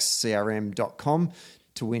swiftfoxcrm.com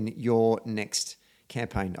to win your next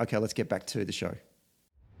campaign. Okay, let's get back to the show.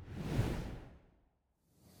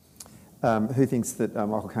 Who thinks that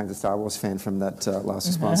Michael Caine's a Star Wars fan from that last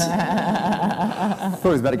response? Thought he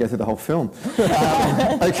was about to go through the whole film.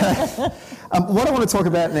 Okay. What I want to talk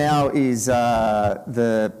about now is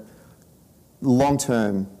the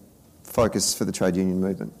long-term focus for the trade union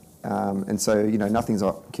movement. And so, nothing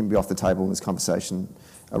can be off the table in this conversation.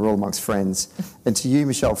 We're all amongst friends. And to you,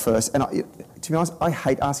 Michelle, first, and to be honest, I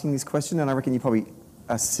hate asking this question, and I reckon you probably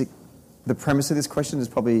are sick. The premise of this question is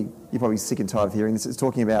you're probably sick and tired of hearing this. It's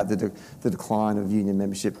talking about the decline of union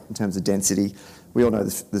membership in terms of density. We all know the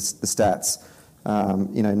stats.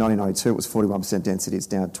 1992 it was 41% density. It's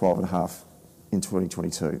down to 12.5 in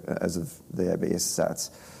 2022 as of the ABS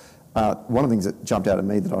stats. One of the things that jumped out at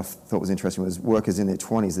me that I thought was interesting was workers in their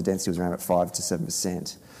 20s, the density was around about 5 to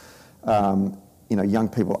 7%. Young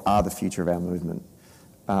people are the future of our movement.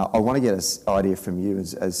 I want to get an idea from you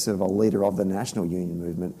as sort of a leader of the national union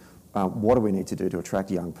movement. What do we need to do to attract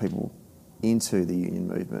young people into the union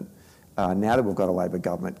movement? Now that we've got a Labor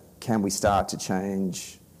government, can we start to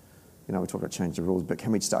change, we talk about change the rules, but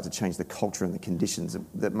can we start to change the culture and the conditions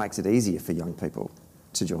that makes it easier for young people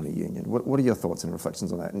to join a union? What are your thoughts and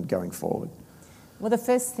reflections on that and going forward? Well, the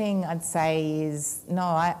first thing I'd say is, no,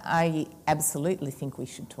 I absolutely think we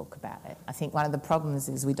should talk about it. I think one of the problems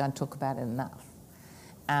is we don't talk about it enough.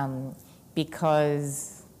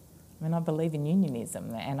 Because I believe in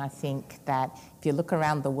unionism, and I think that if you look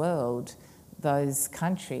around the world, those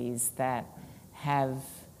countries that have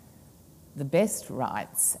the best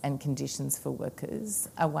rights and conditions for workers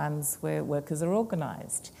are ones where workers are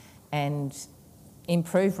organised, and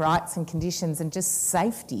improved rights and conditions and just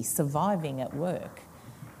safety, surviving at work,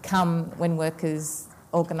 come when workers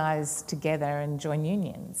organise together and join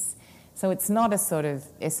unions. So it's not a sort of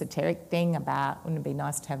esoteric thing about, wouldn't it be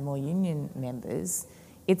nice to have more union members?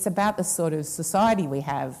 It's about the sort of society we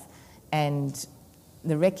have and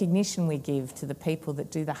the recognition we give to the people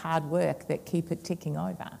that do the hard work that keep it ticking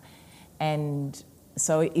over. And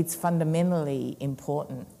so it's fundamentally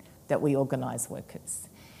important that we organise workers.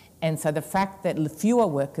 And so the fact that fewer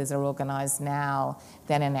workers are organised now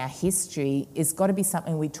than in our history is got to be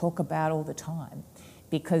something we talk about all the time,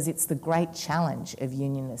 because it's the great challenge of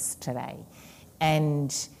unionists today.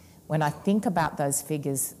 And when I think about those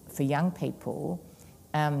figures for young people,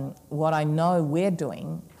 what I know we're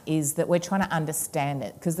doing is that we're trying to understand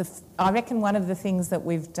it. Because I reckon one of the things that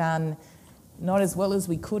we've done not as well as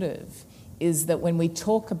we could have is that when we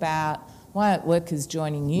talk about why aren't workers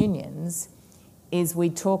joining unions, is we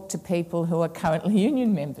talk to people who are currently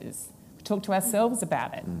union members. We talk to ourselves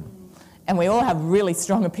about it. And we all have really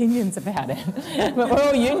strong opinions about it. But we're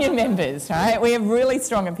all union members, right? We have really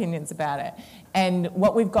strong opinions about it. And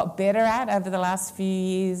what we've got better at over the last few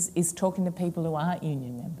years is talking to people who aren't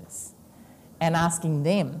union members and asking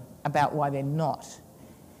them about why they're not.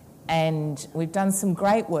 And we've done some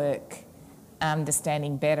great work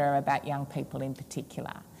understanding better about young people in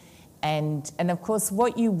particular. And of course,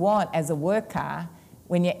 what you want as a worker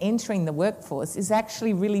when you're entering the workforce is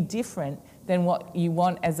actually really different than what you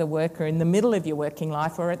want as a worker in the middle of your working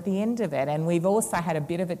life or at the end of it. And we've also had a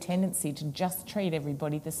bit of a tendency to just treat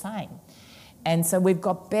everybody the same. And so we've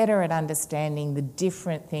got better at understanding the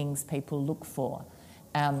different things people look for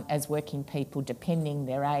as working people, depending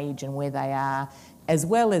their age and where they are, as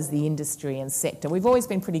well as the industry and sector. We've always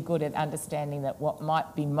been pretty good at understanding that what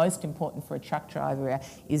might be most important for a truck driver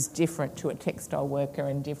is different to a textile worker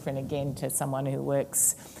and different again to someone who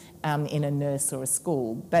works in a nurse or a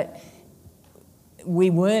school. But we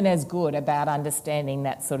weren't as good about understanding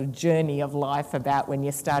that sort of journey of life about when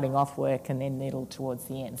you're starting off work and then middle towards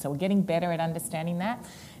the end. So we're getting better at understanding that.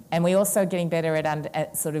 And we're also getting better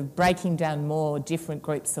at sort of breaking down more different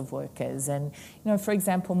groups of workers. And, you know, for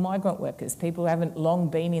example, migrant workers, people who haven't long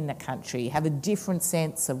been in the country, have a different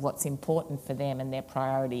sense of what's important for them and their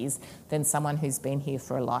priorities than someone who's been here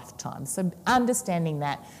for a lifetime. So understanding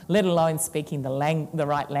that, let alone speaking the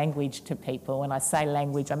right language to people. When I say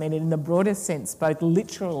language, I mean it in the broadest sense, both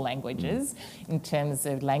literal languages, in terms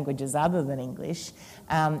of languages other than English,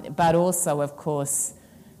 but also, of course,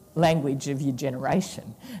 language of your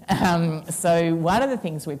generation. So one of the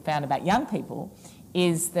things we've found about young people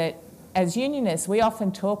is that as unionists, we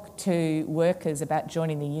often talk to workers about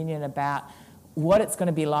joining the union about what it's going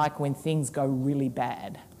to be like when things go really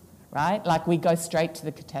bad, right? Like we go straight to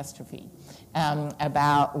the catastrophe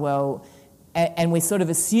about, well, and we sort of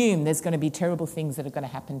assume there's going to be terrible things that are going to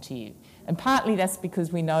happen to you. And partly that's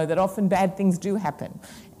because we know that often bad things do happen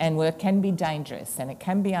and work can be dangerous and it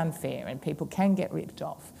can be unfair and people can get ripped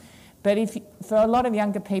off. But for a lot of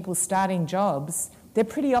younger people starting jobs, they're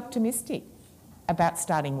pretty optimistic about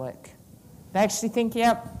starting work. They actually think,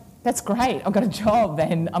 yeah, that's great, I've got a job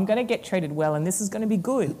and I'm going to get treated well and this is going to be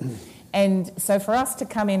good. And so for us to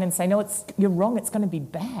come in and say, no, you're wrong, it's going to be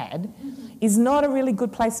bad, is not a really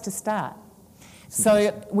good place to start.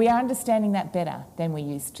 So we are understanding that better than we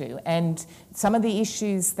used to. And some of the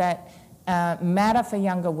issues that matter for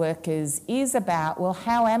younger workers is about, well,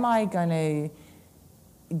 how am I going to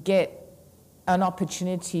get an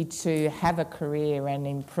opportunity to have a career and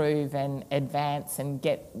improve and advance and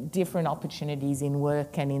get different opportunities in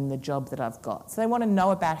work and in the job that I've got. So they want to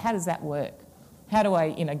know about how does that work? How do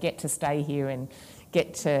I, get to stay here and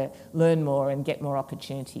get to learn more and get more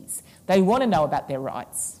opportunities? They want to know about their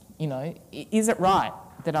rights. Is it right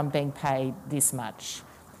that I'm being paid this much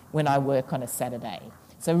when I work on a Saturday?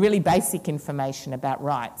 So really basic information about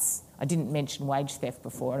rights. I didn't mention wage theft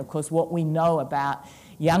before, and of course what we know about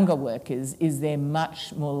younger workers is they're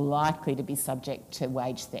much more likely to be subject to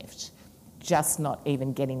wage theft, just not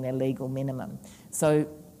even getting their legal minimum. So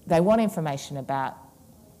they want information about,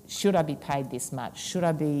 should I be paid this much? Should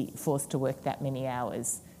I be forced to work that many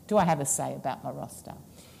hours? Do I have a say about my roster?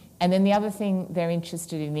 And then the other thing they're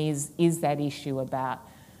interested in is that issue about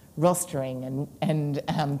rostering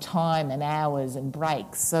and time and hours and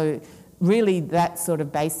breaks. So really that sort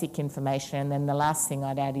of basic information. And then the last thing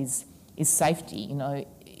I'd add is safety.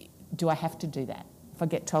 Do I have to do that? If I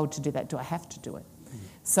get told to do that, do I have to do it?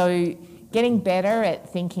 So getting better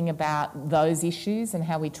at thinking about those issues and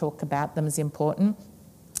how we talk about them is important.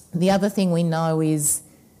 The other thing we know is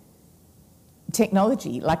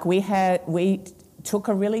technology. Like we took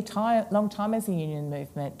a really long time as a union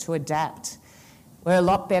movement to adapt. We're a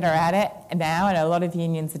lot better at it now, and a lot of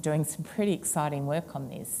unions are doing some pretty exciting work on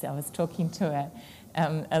this. I was talking to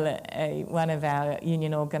one of our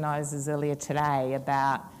union organisers earlier today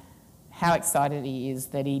about how excited he is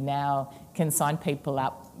that he now can sign people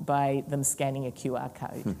up by them scanning a QR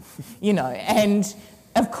code, and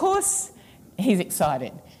of course he's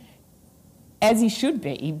excited, as he should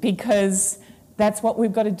be, because that's what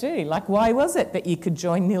we've got to do. Like, why was it that you could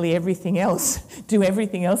join nearly everything else, do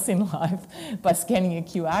everything else in life by scanning a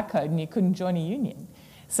QR code and you couldn't join a union?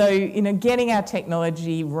 So, getting our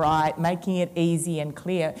technology right, making it easy and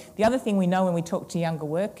clear. The other thing we know when we talk to younger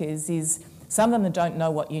workers is some of them don't know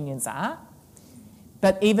what unions are,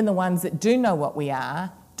 but even the ones that do know what we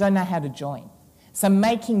are don't know how to join. So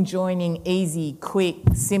making joining easy, quick,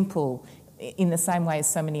 simple, in the same way as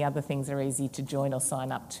so many other things are easy to join or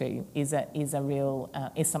sign up to, is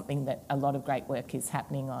something that a lot of great work is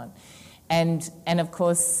happening on, and of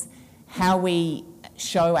course how we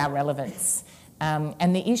show our relevance,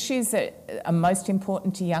 and the issues that are most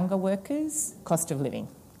important to younger workers: cost of living,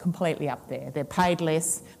 completely up there. They're paid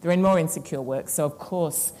less, they're in more insecure work, so of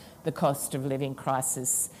course the cost of living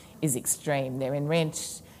crisis is extreme. They're in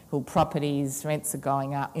rental properties, rents are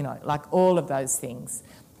going up, like all of those things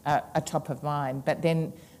are top of mind. But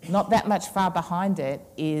then not that much far behind it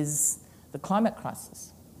is the climate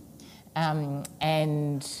crisis.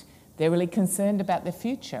 And they're really concerned about the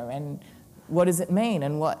future and what does it mean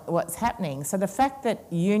and what's happening. So the fact that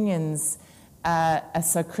unions are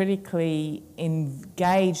so critically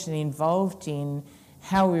engaged and involved in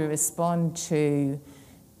how we respond to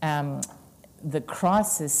the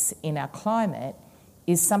crisis in our climate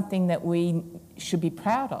is something that we should be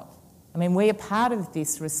proud of. I mean, we are part of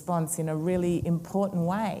this response in a really important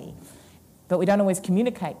way, but we don't always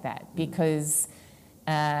communicate that because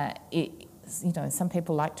some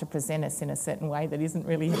people like to present us in a certain way that isn't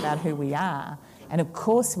really about who we are. And of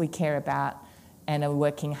course we care about and are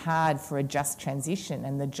working hard for a just transition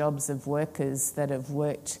and the jobs of workers that have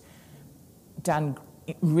done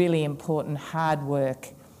really important hard work,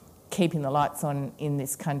 keeping the lights on in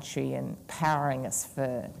this country and powering us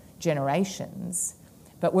for generations.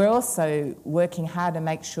 But we're also working hard to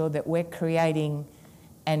make sure that we're creating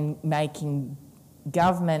and making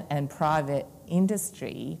government and private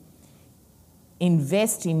industry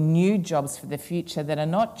invest in new jobs for the future that are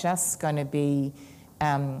not just going to be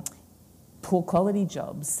poor quality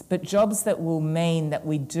jobs, but jobs that will mean that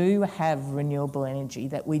we do have renewable energy,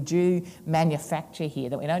 that we do manufacture here,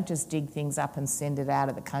 that we don't just dig things up and send it out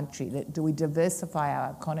of the country, that do we diversify our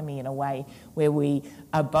economy in a way where we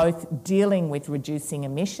are both dealing with reducing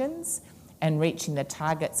emissions and reaching the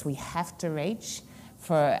targets we have to reach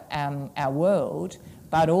for our world,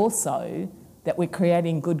 but also that we're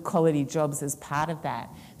creating good quality jobs as part of that.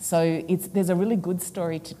 So there's a really good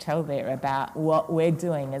story to tell there about what we're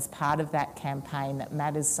doing as part of that campaign that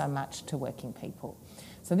matters so much to working people.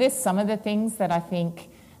 So there's some of the things that I think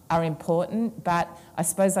are important, but I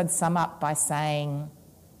suppose I'd sum up by saying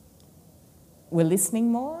we're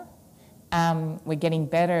listening more, we're getting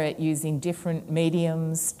better at using different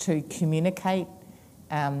mediums to communicate.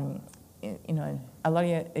 A lot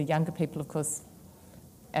of younger people, of course,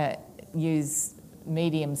 use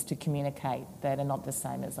mediums to communicate that are not the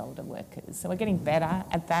same as older workers. So we're getting better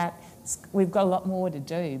at that. We've got a lot more to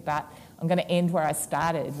do, but I'm going to end where I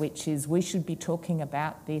started, which is we should be talking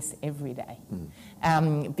about this every day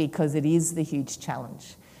because it is the huge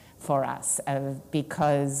challenge for us,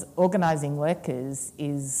 because organising workers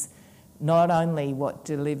is not only what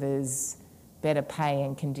delivers better pay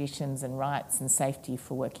and conditions and rights and safety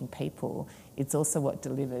for working people, it's also what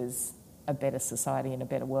delivers a better society and a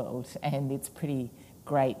better world, and it's a pretty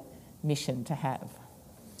great mission to have.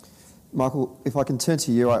 Michael, if I can turn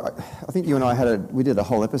to you, I think you and I we did a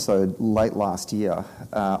whole episode late last year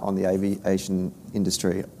on the aviation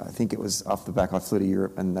industry. I think it was off the back I flew to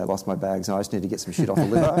Europe and they lost my bags and I just needed to get some shit off the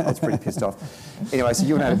liver. I was pretty pissed off. Anyway, so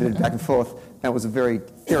you and I had a bit of back and forth, and it was a very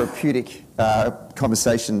therapeutic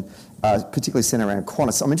conversation, particularly centred around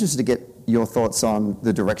Qantas. I'm interested to get your thoughts on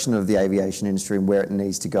the direction of the aviation industry and where it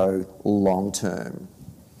needs to go long term.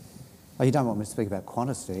 Oh, you don't want me to speak about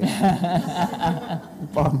Qantas, do you?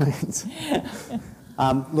 By all means.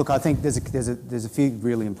 Look, I think there's a few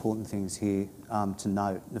really important things here to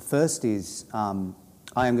note. The first is I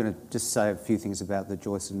am going to just say a few things about the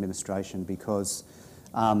Joyce administration because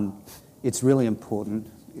it's really important.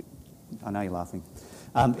 I know you're laughing.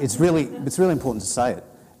 It's really important to say it.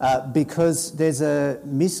 Because there's a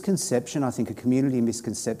misconception, I think a community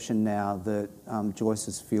misconception now that Joyce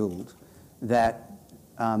has fueled, that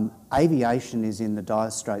aviation is in the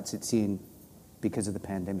dire straits it's in because of the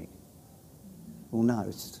pandemic. Well, no,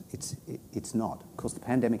 it's not. Of course, the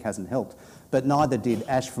pandemic hasn't helped, but neither did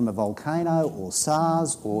ash from a volcano or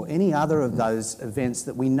SARS or any other of those events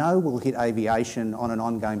that we know will hit aviation on an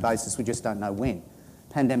ongoing basis. We just don't know when.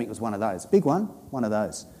 Pandemic was one of those. Big one of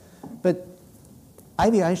those. But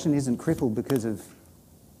aviation isn't crippled because of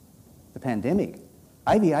the pandemic.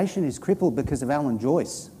 Aviation is crippled because of Alan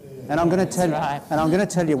Joyce. And I'm going to tell you why. I'm going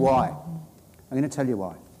to tell you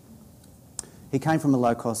why. He came from a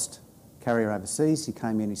low-cost carrier overseas. He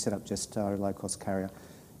came in, he set up Jetstar, a low-cost carrier.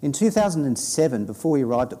 In 2007, before he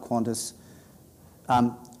arrived at Qantas,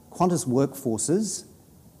 Qantas workforces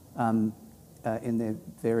in their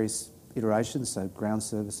various iterations, so ground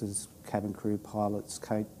services, cabin crew, pilots,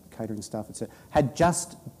 catering staff, etc., had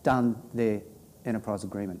just done their enterprise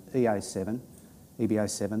agreement, EBA7,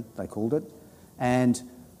 they called it. And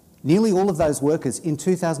nearly all of those workers in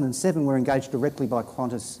 2007 were engaged directly by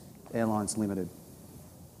Qantas Airlines Limited.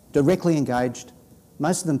 Directly engaged,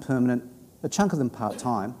 most of them permanent, a chunk of them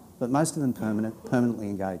part-time, but most of them permanently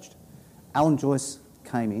engaged. Alan Joyce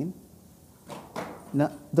came in.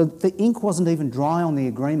 Now, the ink wasn't even dry on the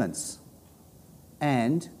agreements,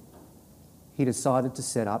 and he decided to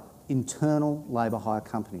set up internal labour hire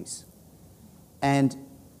companies and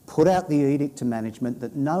put out the edict to management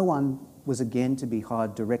that no one was again to be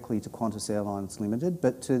hired directly to Qantas Airlines Limited,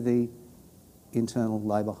 but to the internal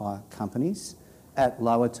labour hire companies at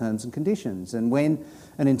lower terms and conditions. And when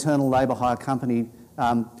an internal labour hire company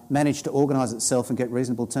managed to organise itself and get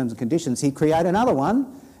reasonable terms and conditions, he created another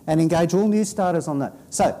one and engage all new starters on that.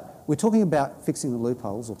 So we're talking about fixing the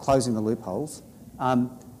loopholes or closing the loopholes.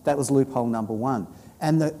 That was loophole number one.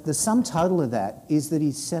 And the sum total of that is that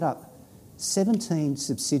he's set up 17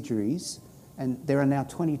 subsidiaries and there are now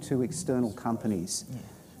 22 external companies. Yeah,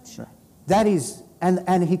 sure. That is,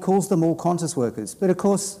 and he calls them all Qantas workers. But of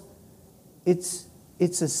course, it's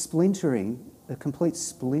a splintering, a complete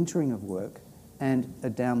splintering of work and a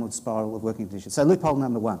downward spiral of working conditions. So loophole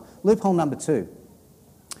number one. Loophole number two,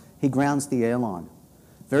 he grounds the airline.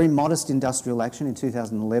 Very modest industrial action in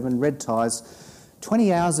 2011, red ties,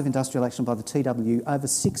 20 hours of industrial action by the TW over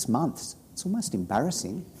 6 months. It's almost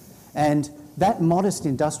embarrassing. And that modest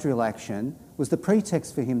industrial action was the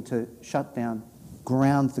pretext for him to shut down,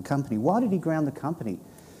 ground the company. Why did he ground the company?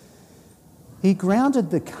 He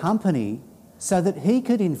grounded the company so that he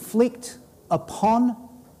could inflict upon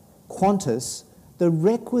Qantas the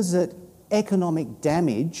requisite economic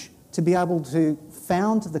damage to be able to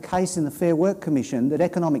found the case in the Fair Work Commission that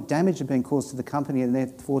economic damage had been caused to the company and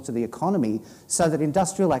therefore to the economy so that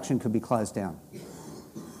industrial action could be closed down.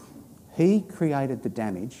 He created the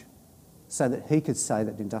damage so that he could say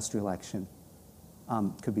that industrial action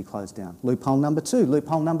could be closed down. Loophole number two.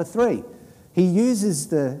 Loophole number three. He uses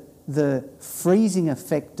the freezing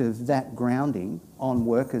effect of that grounding on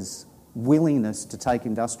workers' willingness to take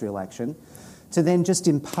industrial action to then just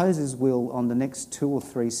impose his will on the next 2 or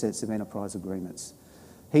 3 sets of enterprise agreements.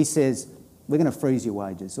 He says, we're going to freeze your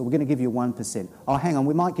wages, or we're going to give you 1%. Oh, hang on,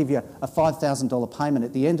 we might give you a $5,000 payment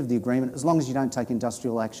at the end of the agreement as long as you don't take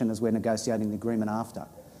industrial action as we're negotiating the agreement after.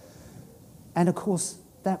 And of course,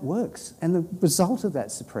 that works. And the result of that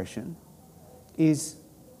suppression is,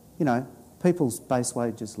 people's base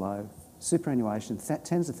wages low, superannuation,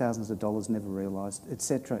 tens of thousands of dollars never realised,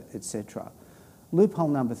 etc., etc. Loophole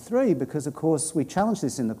number three, because of course we challenged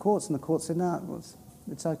this in the courts and the court said, no,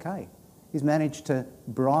 it's okay. He's managed to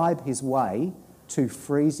bribe his way to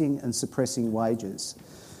freezing and suppressing wages.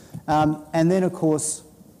 And then of course,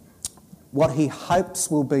 what he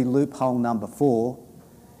hopes will be loophole number 4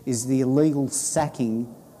 is the illegal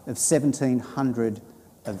sacking of 1,700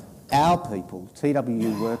 of our people,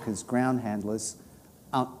 TWU workers, ground handlers,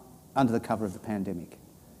 under the cover of the pandemic.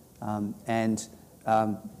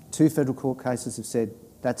 2 federal court cases have said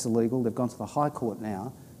that's illegal. They've gone to the High Court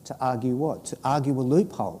now to argue what? To argue a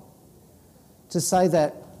loophole. To say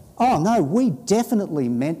that, oh no, we definitely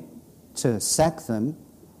meant to sack them.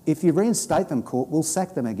 If you reinstate them, court, we'll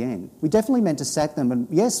sack them again. We definitely meant to sack them. And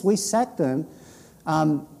yes, we sacked them,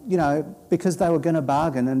 because they were going to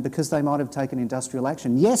bargain and because they might have taken industrial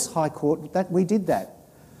action. Yes, High Court, that we did that.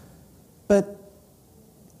 But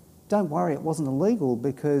don't worry, it wasn't illegal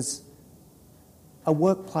because a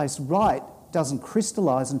workplace right doesn't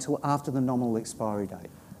crystallise until after the nominal expiry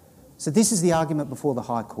date. So this is the argument before the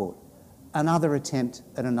High Court. Another attempt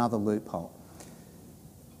at another loophole.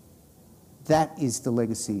 That is the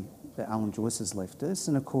legacy that Alan Joyce has left us.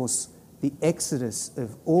 And of course, the exodus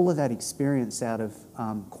of all of that experience out of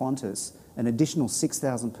Qantas, an additional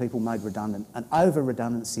 6,000 people made redundant, and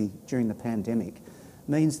over-redundancy during the pandemic,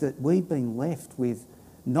 means that we've been left with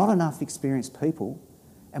not enough experienced people.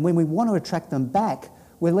 And when we want to attract them back,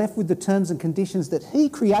 we're left with the terms and conditions that he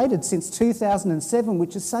created since 2007,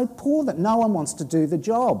 which is so poor that no one wants to do the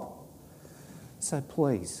job. So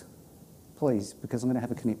please, because I'm going to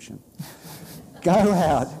have a conniption, go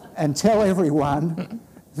out and tell everyone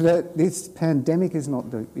that this pandemic is not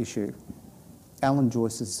the issue. Alan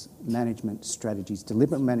Joyce's management strategies,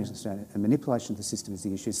 deliberate management strategy and manipulation of the system is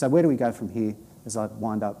the issue. So where do we go from here as I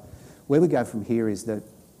wind up? Where we go from here is that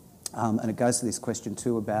and it goes to this question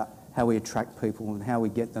too about how we attract people and how we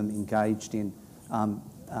get them engaged in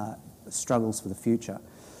struggles for the future.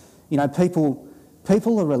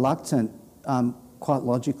 People are reluctant, quite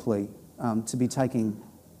logically, to be taking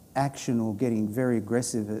action or getting very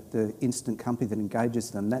aggressive at the instant company that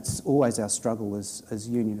engages them. That's always our struggle as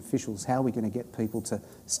union officials. How are we going to get people to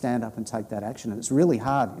stand up and take that action? And it's really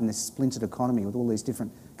hard in this splintered economy with all these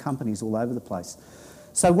different companies all over the place.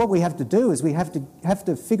 So what we have to do is we have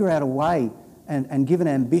to figure out a way and give an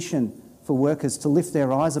ambition for workers to lift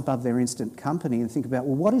their eyes above their instant company and think about,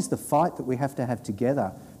 well, what is the fight that we have to have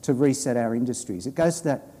together to reset our industries? It goes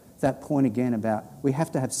to that point again about we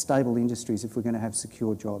have to have stable industries if we're going to have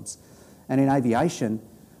secure jobs. And in aviation,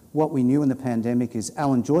 what we knew in the pandemic is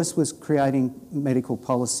Alan Joyce was creating medical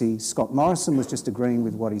policy, Scott Morrison was just agreeing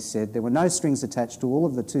with what he said. There were no strings attached to all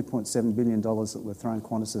of the $2.7 billion that were thrown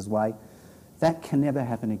Qantas's way. That can never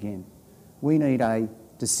happen again. We need a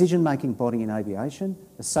decision-making body in aviation,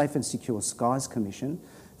 a Safe and Secure Skies Commission,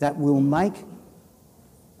 that will make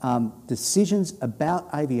decisions about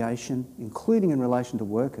aviation, including in relation to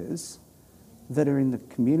workers, that are in the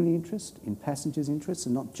community interest, in passengers' interests,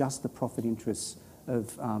 and not just the profit interests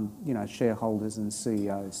of shareholders and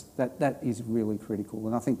CEOs. That is really critical,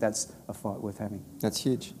 and I think that's a fight worth having. That's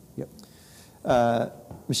huge. Yep.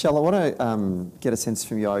 Michelle, I want to get a sense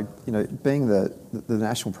from you. Being the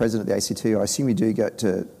national president of the ACT, I assume you do get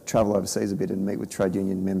to travel overseas a bit and meet with trade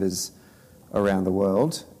union members around the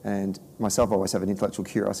world. And myself, I always have an intellectual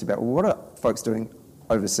curiosity about, well, what are folks doing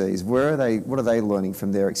overseas? What are they learning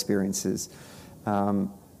from their experiences?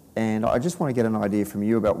 And I just want to get an idea from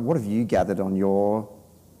you about what have you gathered on your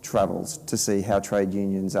travels to see how trade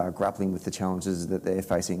unions are grappling with the challenges that they're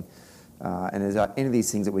facing. And is there any of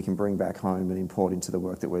these things that we can bring back home and import into the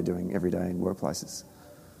work that we're doing every day in workplaces?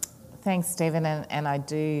 Thanks, Stephen, and I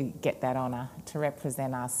do get that honour to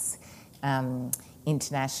represent us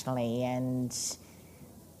internationally, and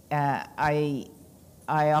I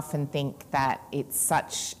often think that it's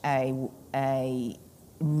such a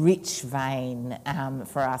rich vein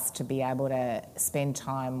for us to be able to spend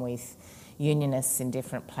time with unionists in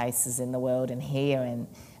different places in the world and hear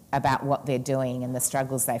about what they're doing and the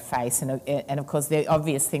struggles they face. And of course, the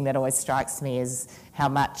obvious thing that always strikes me is how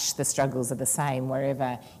much the struggles are the same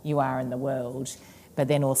wherever you are in the world, but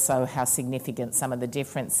then also how significant some of the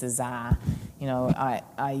differences are.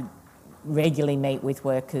 I regularly meet with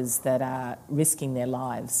workers that are risking their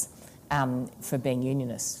lives for being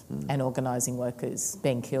unionists and organising workers,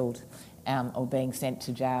 being killed or being sent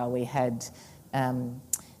to jail. We had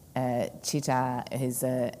Chita, who's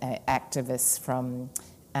an activist from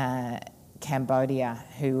Cambodia,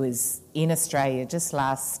 who was in Australia just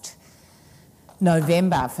last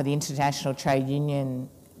November for the International Trade Union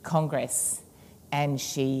Congress, and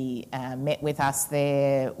she met with us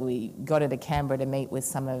there. We got her to Canberra to meet with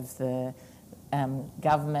some of the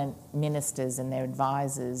government ministers and their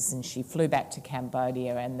advisors, and she flew back to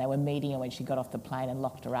Cambodia, and they were meeting her when she got off the plane and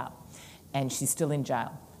locked her up, and she's still in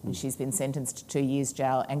jail. And she's been sentenced to 2 years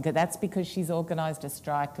jail, and that's because she's organised a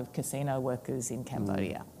strike of casino workers in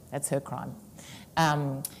Cambodia. That's her crime.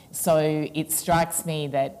 So it strikes me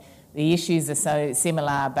that the issues are so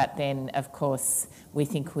similar, but then, of course, we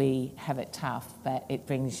think we have it tough, but it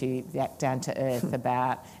brings you back down to earth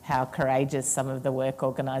about how courageous some of the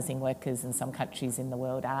organising workers in some countries in the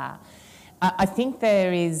world are. I think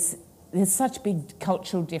there's such big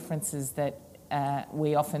cultural differences that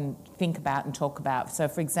we often think about and talk about. So,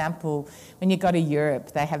 for example, when you go to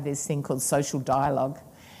Europe, they have this thing called social dialogue.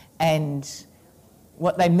 And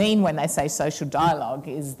what they mean when they say social dialogue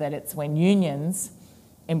is that it's when unions,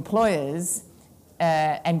 employers,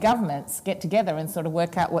 and governments get together and sort of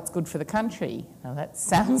work out what's good for the country. Now, that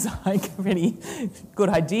sounds like a really good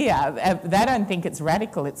idea. They don't think it's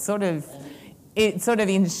radical. It's what's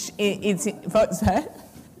that?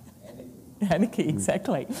 Anarchy,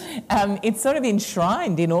 exactly. It's sort of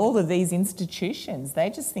enshrined in all of these institutions. They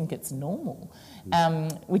just think it's normal,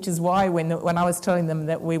 which is why when I was telling them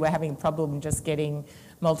that we were having a problem just getting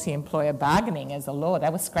multi-employer bargaining as a law, they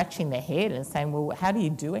were scratching their head and saying, well, how do you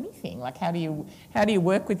do anything? Like, how do you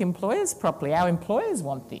work with employers properly? Our employers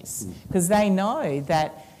want this because they know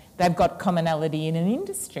that they've got commonality in an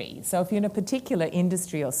industry. So if you're in a particular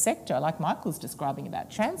industry or sector, like Michael's describing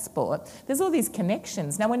about transport, there's all these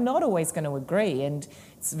connections. Now, we're not always going to agree, and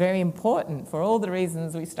it's very important for all the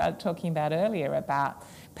reasons we started talking about earlier about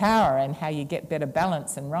power and how you get better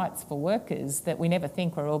balance and rights for workers, that we never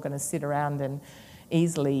think we're all going to sit around and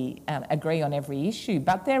easily agree on every issue.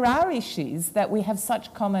 But there are issues that we have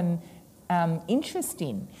such common interest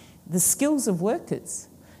in. The skills of workers,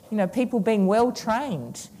 people being well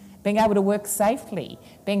trained, being able to work safely,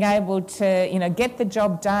 being able to, get the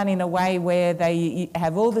job done in a way where they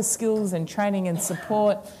have all the skills and training and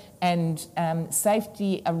support and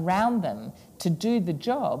safety around them to do the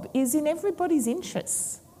job is in everybody's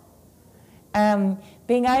interests.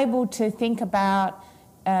 being able to think about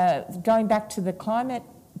going back to the climate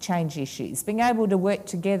change issues, being able to work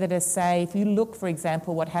together to say, if you look, for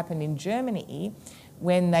example, what happened in Germany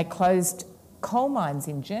when they closed coal mines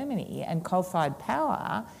in Germany and coal-fired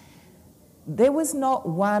power, there was not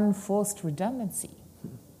one forced redundancy.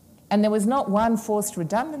 And there was not one forced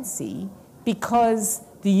redundancy because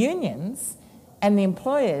the unions and the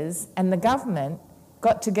employers and the government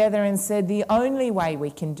got together and said the only way we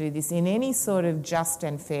can do this in any sort of just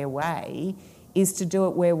and fair way is to do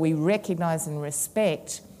it where we recognise and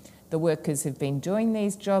respect the workers who've been doing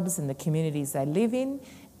these jobs and the communities they live in,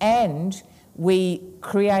 and we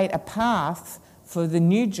create a path for the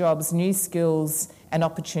new jobs, new skills and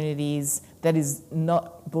opportunities that is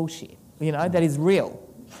not bullshit, that is real.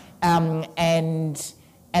 And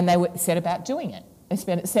they set about doing it. They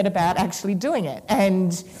set about actually doing it.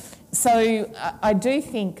 And so I do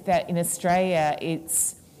think that in Australia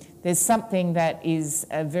there's something that is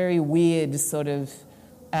a very weird sort of,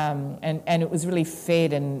 and it was really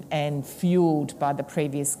fed and fuelled by the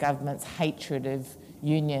previous government's hatred of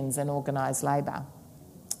unions and organised labour.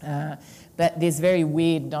 But this very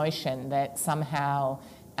weird notion that somehow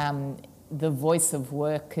the voice of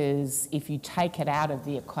workers, if you take it out of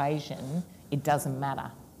the equation, it doesn't matter,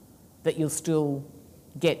 that you'll still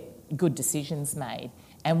get good decisions made.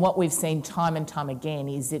 And what we've seen time and time again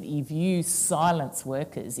is that if you silence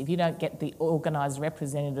workers, if you don't get the organised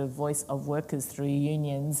representative voice of workers through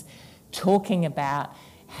unions talking about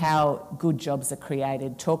how good jobs are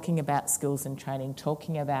created, talking about skills and training,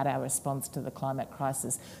 talking about our response to the climate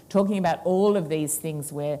crisis, talking about all of these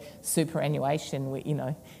things where superannuation,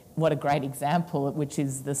 what a great example, which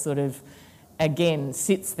is the sort of, again,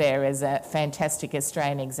 sits there as a fantastic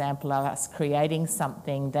Australian example of us creating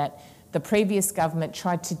something that the previous government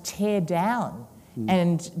tried to tear down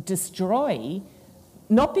and destroy,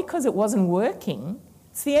 not because it wasn't working,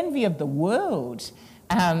 it's the envy of the world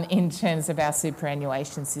in terms of our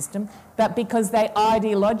superannuation system, but because they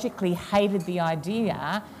ideologically hated the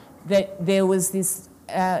idea that there was this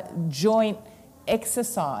joint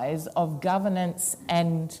exercise of governance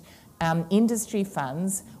and industry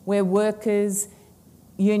funds where workers,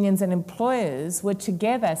 unions and employers were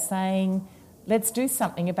together saying, let's do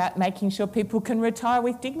something about making sure people can retire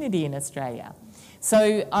with dignity in Australia.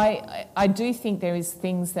 So I do think there is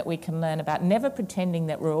things that we can learn about, never pretending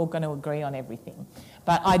that we're all going to agree on everything,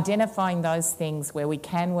 but identifying those things where we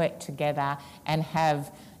can work together and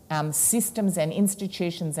have systems and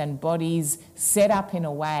institutions and bodies set up in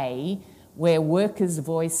a way where workers'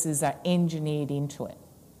 voices are engineered into it.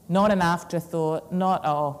 Not an afterthought, not,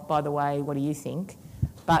 oh, by the way, what do you think?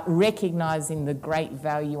 But recognising the great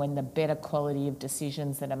value and the better quality of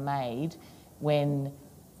decisions that are made when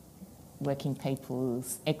working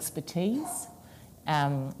people's expertise,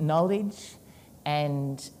 knowledge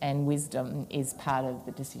and wisdom is part of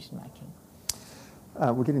the decision making. We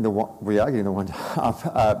are getting the wind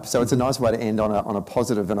up, so it's a nice way to end on a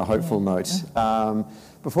positive and a hopeful note.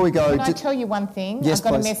 Before we go... Can I tell you one thing? Yes, I've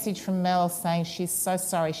got please. a message from Mel saying she's so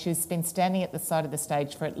sorry. She's been standing at the side of the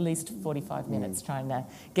stage for at least 45 minutes trying to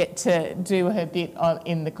get to do her bit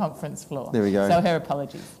in the conference floor. There we go. So her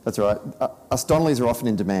apologies. That's all right. Us Donnellys are often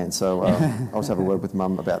in demand, so I'll just have a word with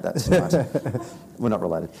Mum about that tonight. We're not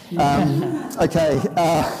related. Okay.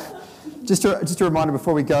 Just a reminder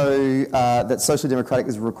before we go that Socially Democratic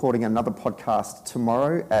is recording another podcast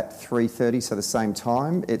tomorrow at 3:30, so the same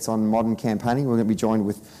time. It's on modern campaigning. We're going to be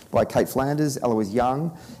joined by Kate Flanders, Eloise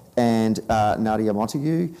Young and Nadia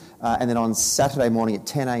Montague. And then on Saturday morning at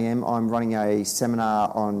 10 a.m, I'm running a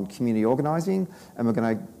seminar on community organising, and we're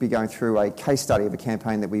going to be going through a case study of a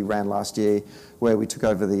campaign that we ran last year where we took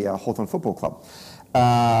over the Hawthorn Football Club.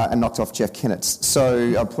 And knocked off Jeff Kinnett.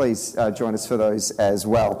 So please join us for those as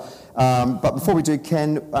well. But before we do,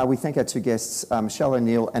 can we thank our two guests, Michelle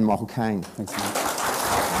O'Neill and Michael Caine. Thanks, Mark.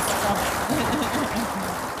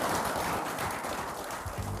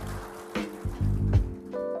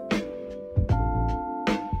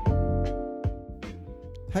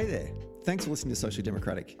 Hey there. Thanks for listening to Socially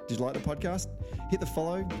Democratic. Did you like the podcast? Hit the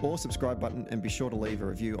follow or subscribe button and be sure to leave a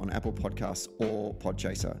review on Apple Podcasts or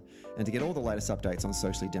Podchaser. And to get all the latest updates on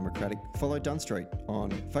Socially Democratic, follow Dunn Street on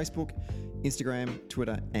Facebook, Instagram,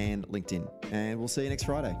 Twitter and LinkedIn. And we'll see you next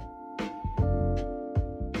Friday.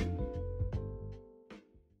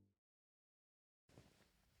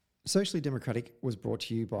 Socially Democratic was brought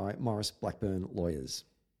to you by Maurice Blackburn Lawyers.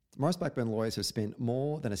 Maurice Blackburn Lawyers have spent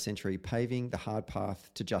more than a century paving the hard path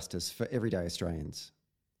to justice for everyday Australians.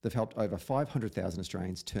 They've helped over 500,000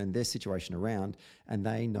 Australians turn their situation around, and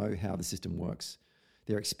they know how the system works.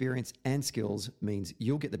 Their experience and skills means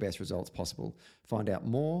you'll get the best results possible. Find out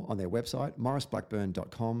more on their website,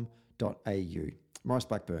 morrisblackburn.com.au. Morris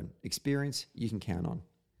Blackburn, experience you can count on.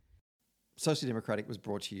 Socially Democratic was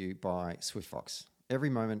brought to you by SwiftFox. Every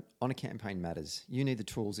moment on a campaign matters. You need the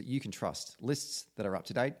tools that you can trust, lists that are up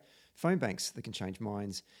to date, phone banks that can change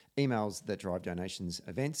minds, emails that drive donations,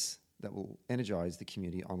 events that will energise the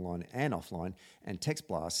community online and offline, and text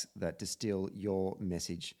blasts that distill your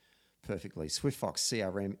message perfectly. SwiftFox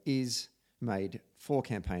CRM is made for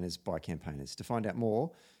campaigners by campaigners. To find out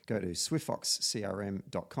more, go to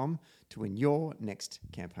swiftfoxcrm.com to win your next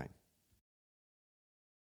campaign.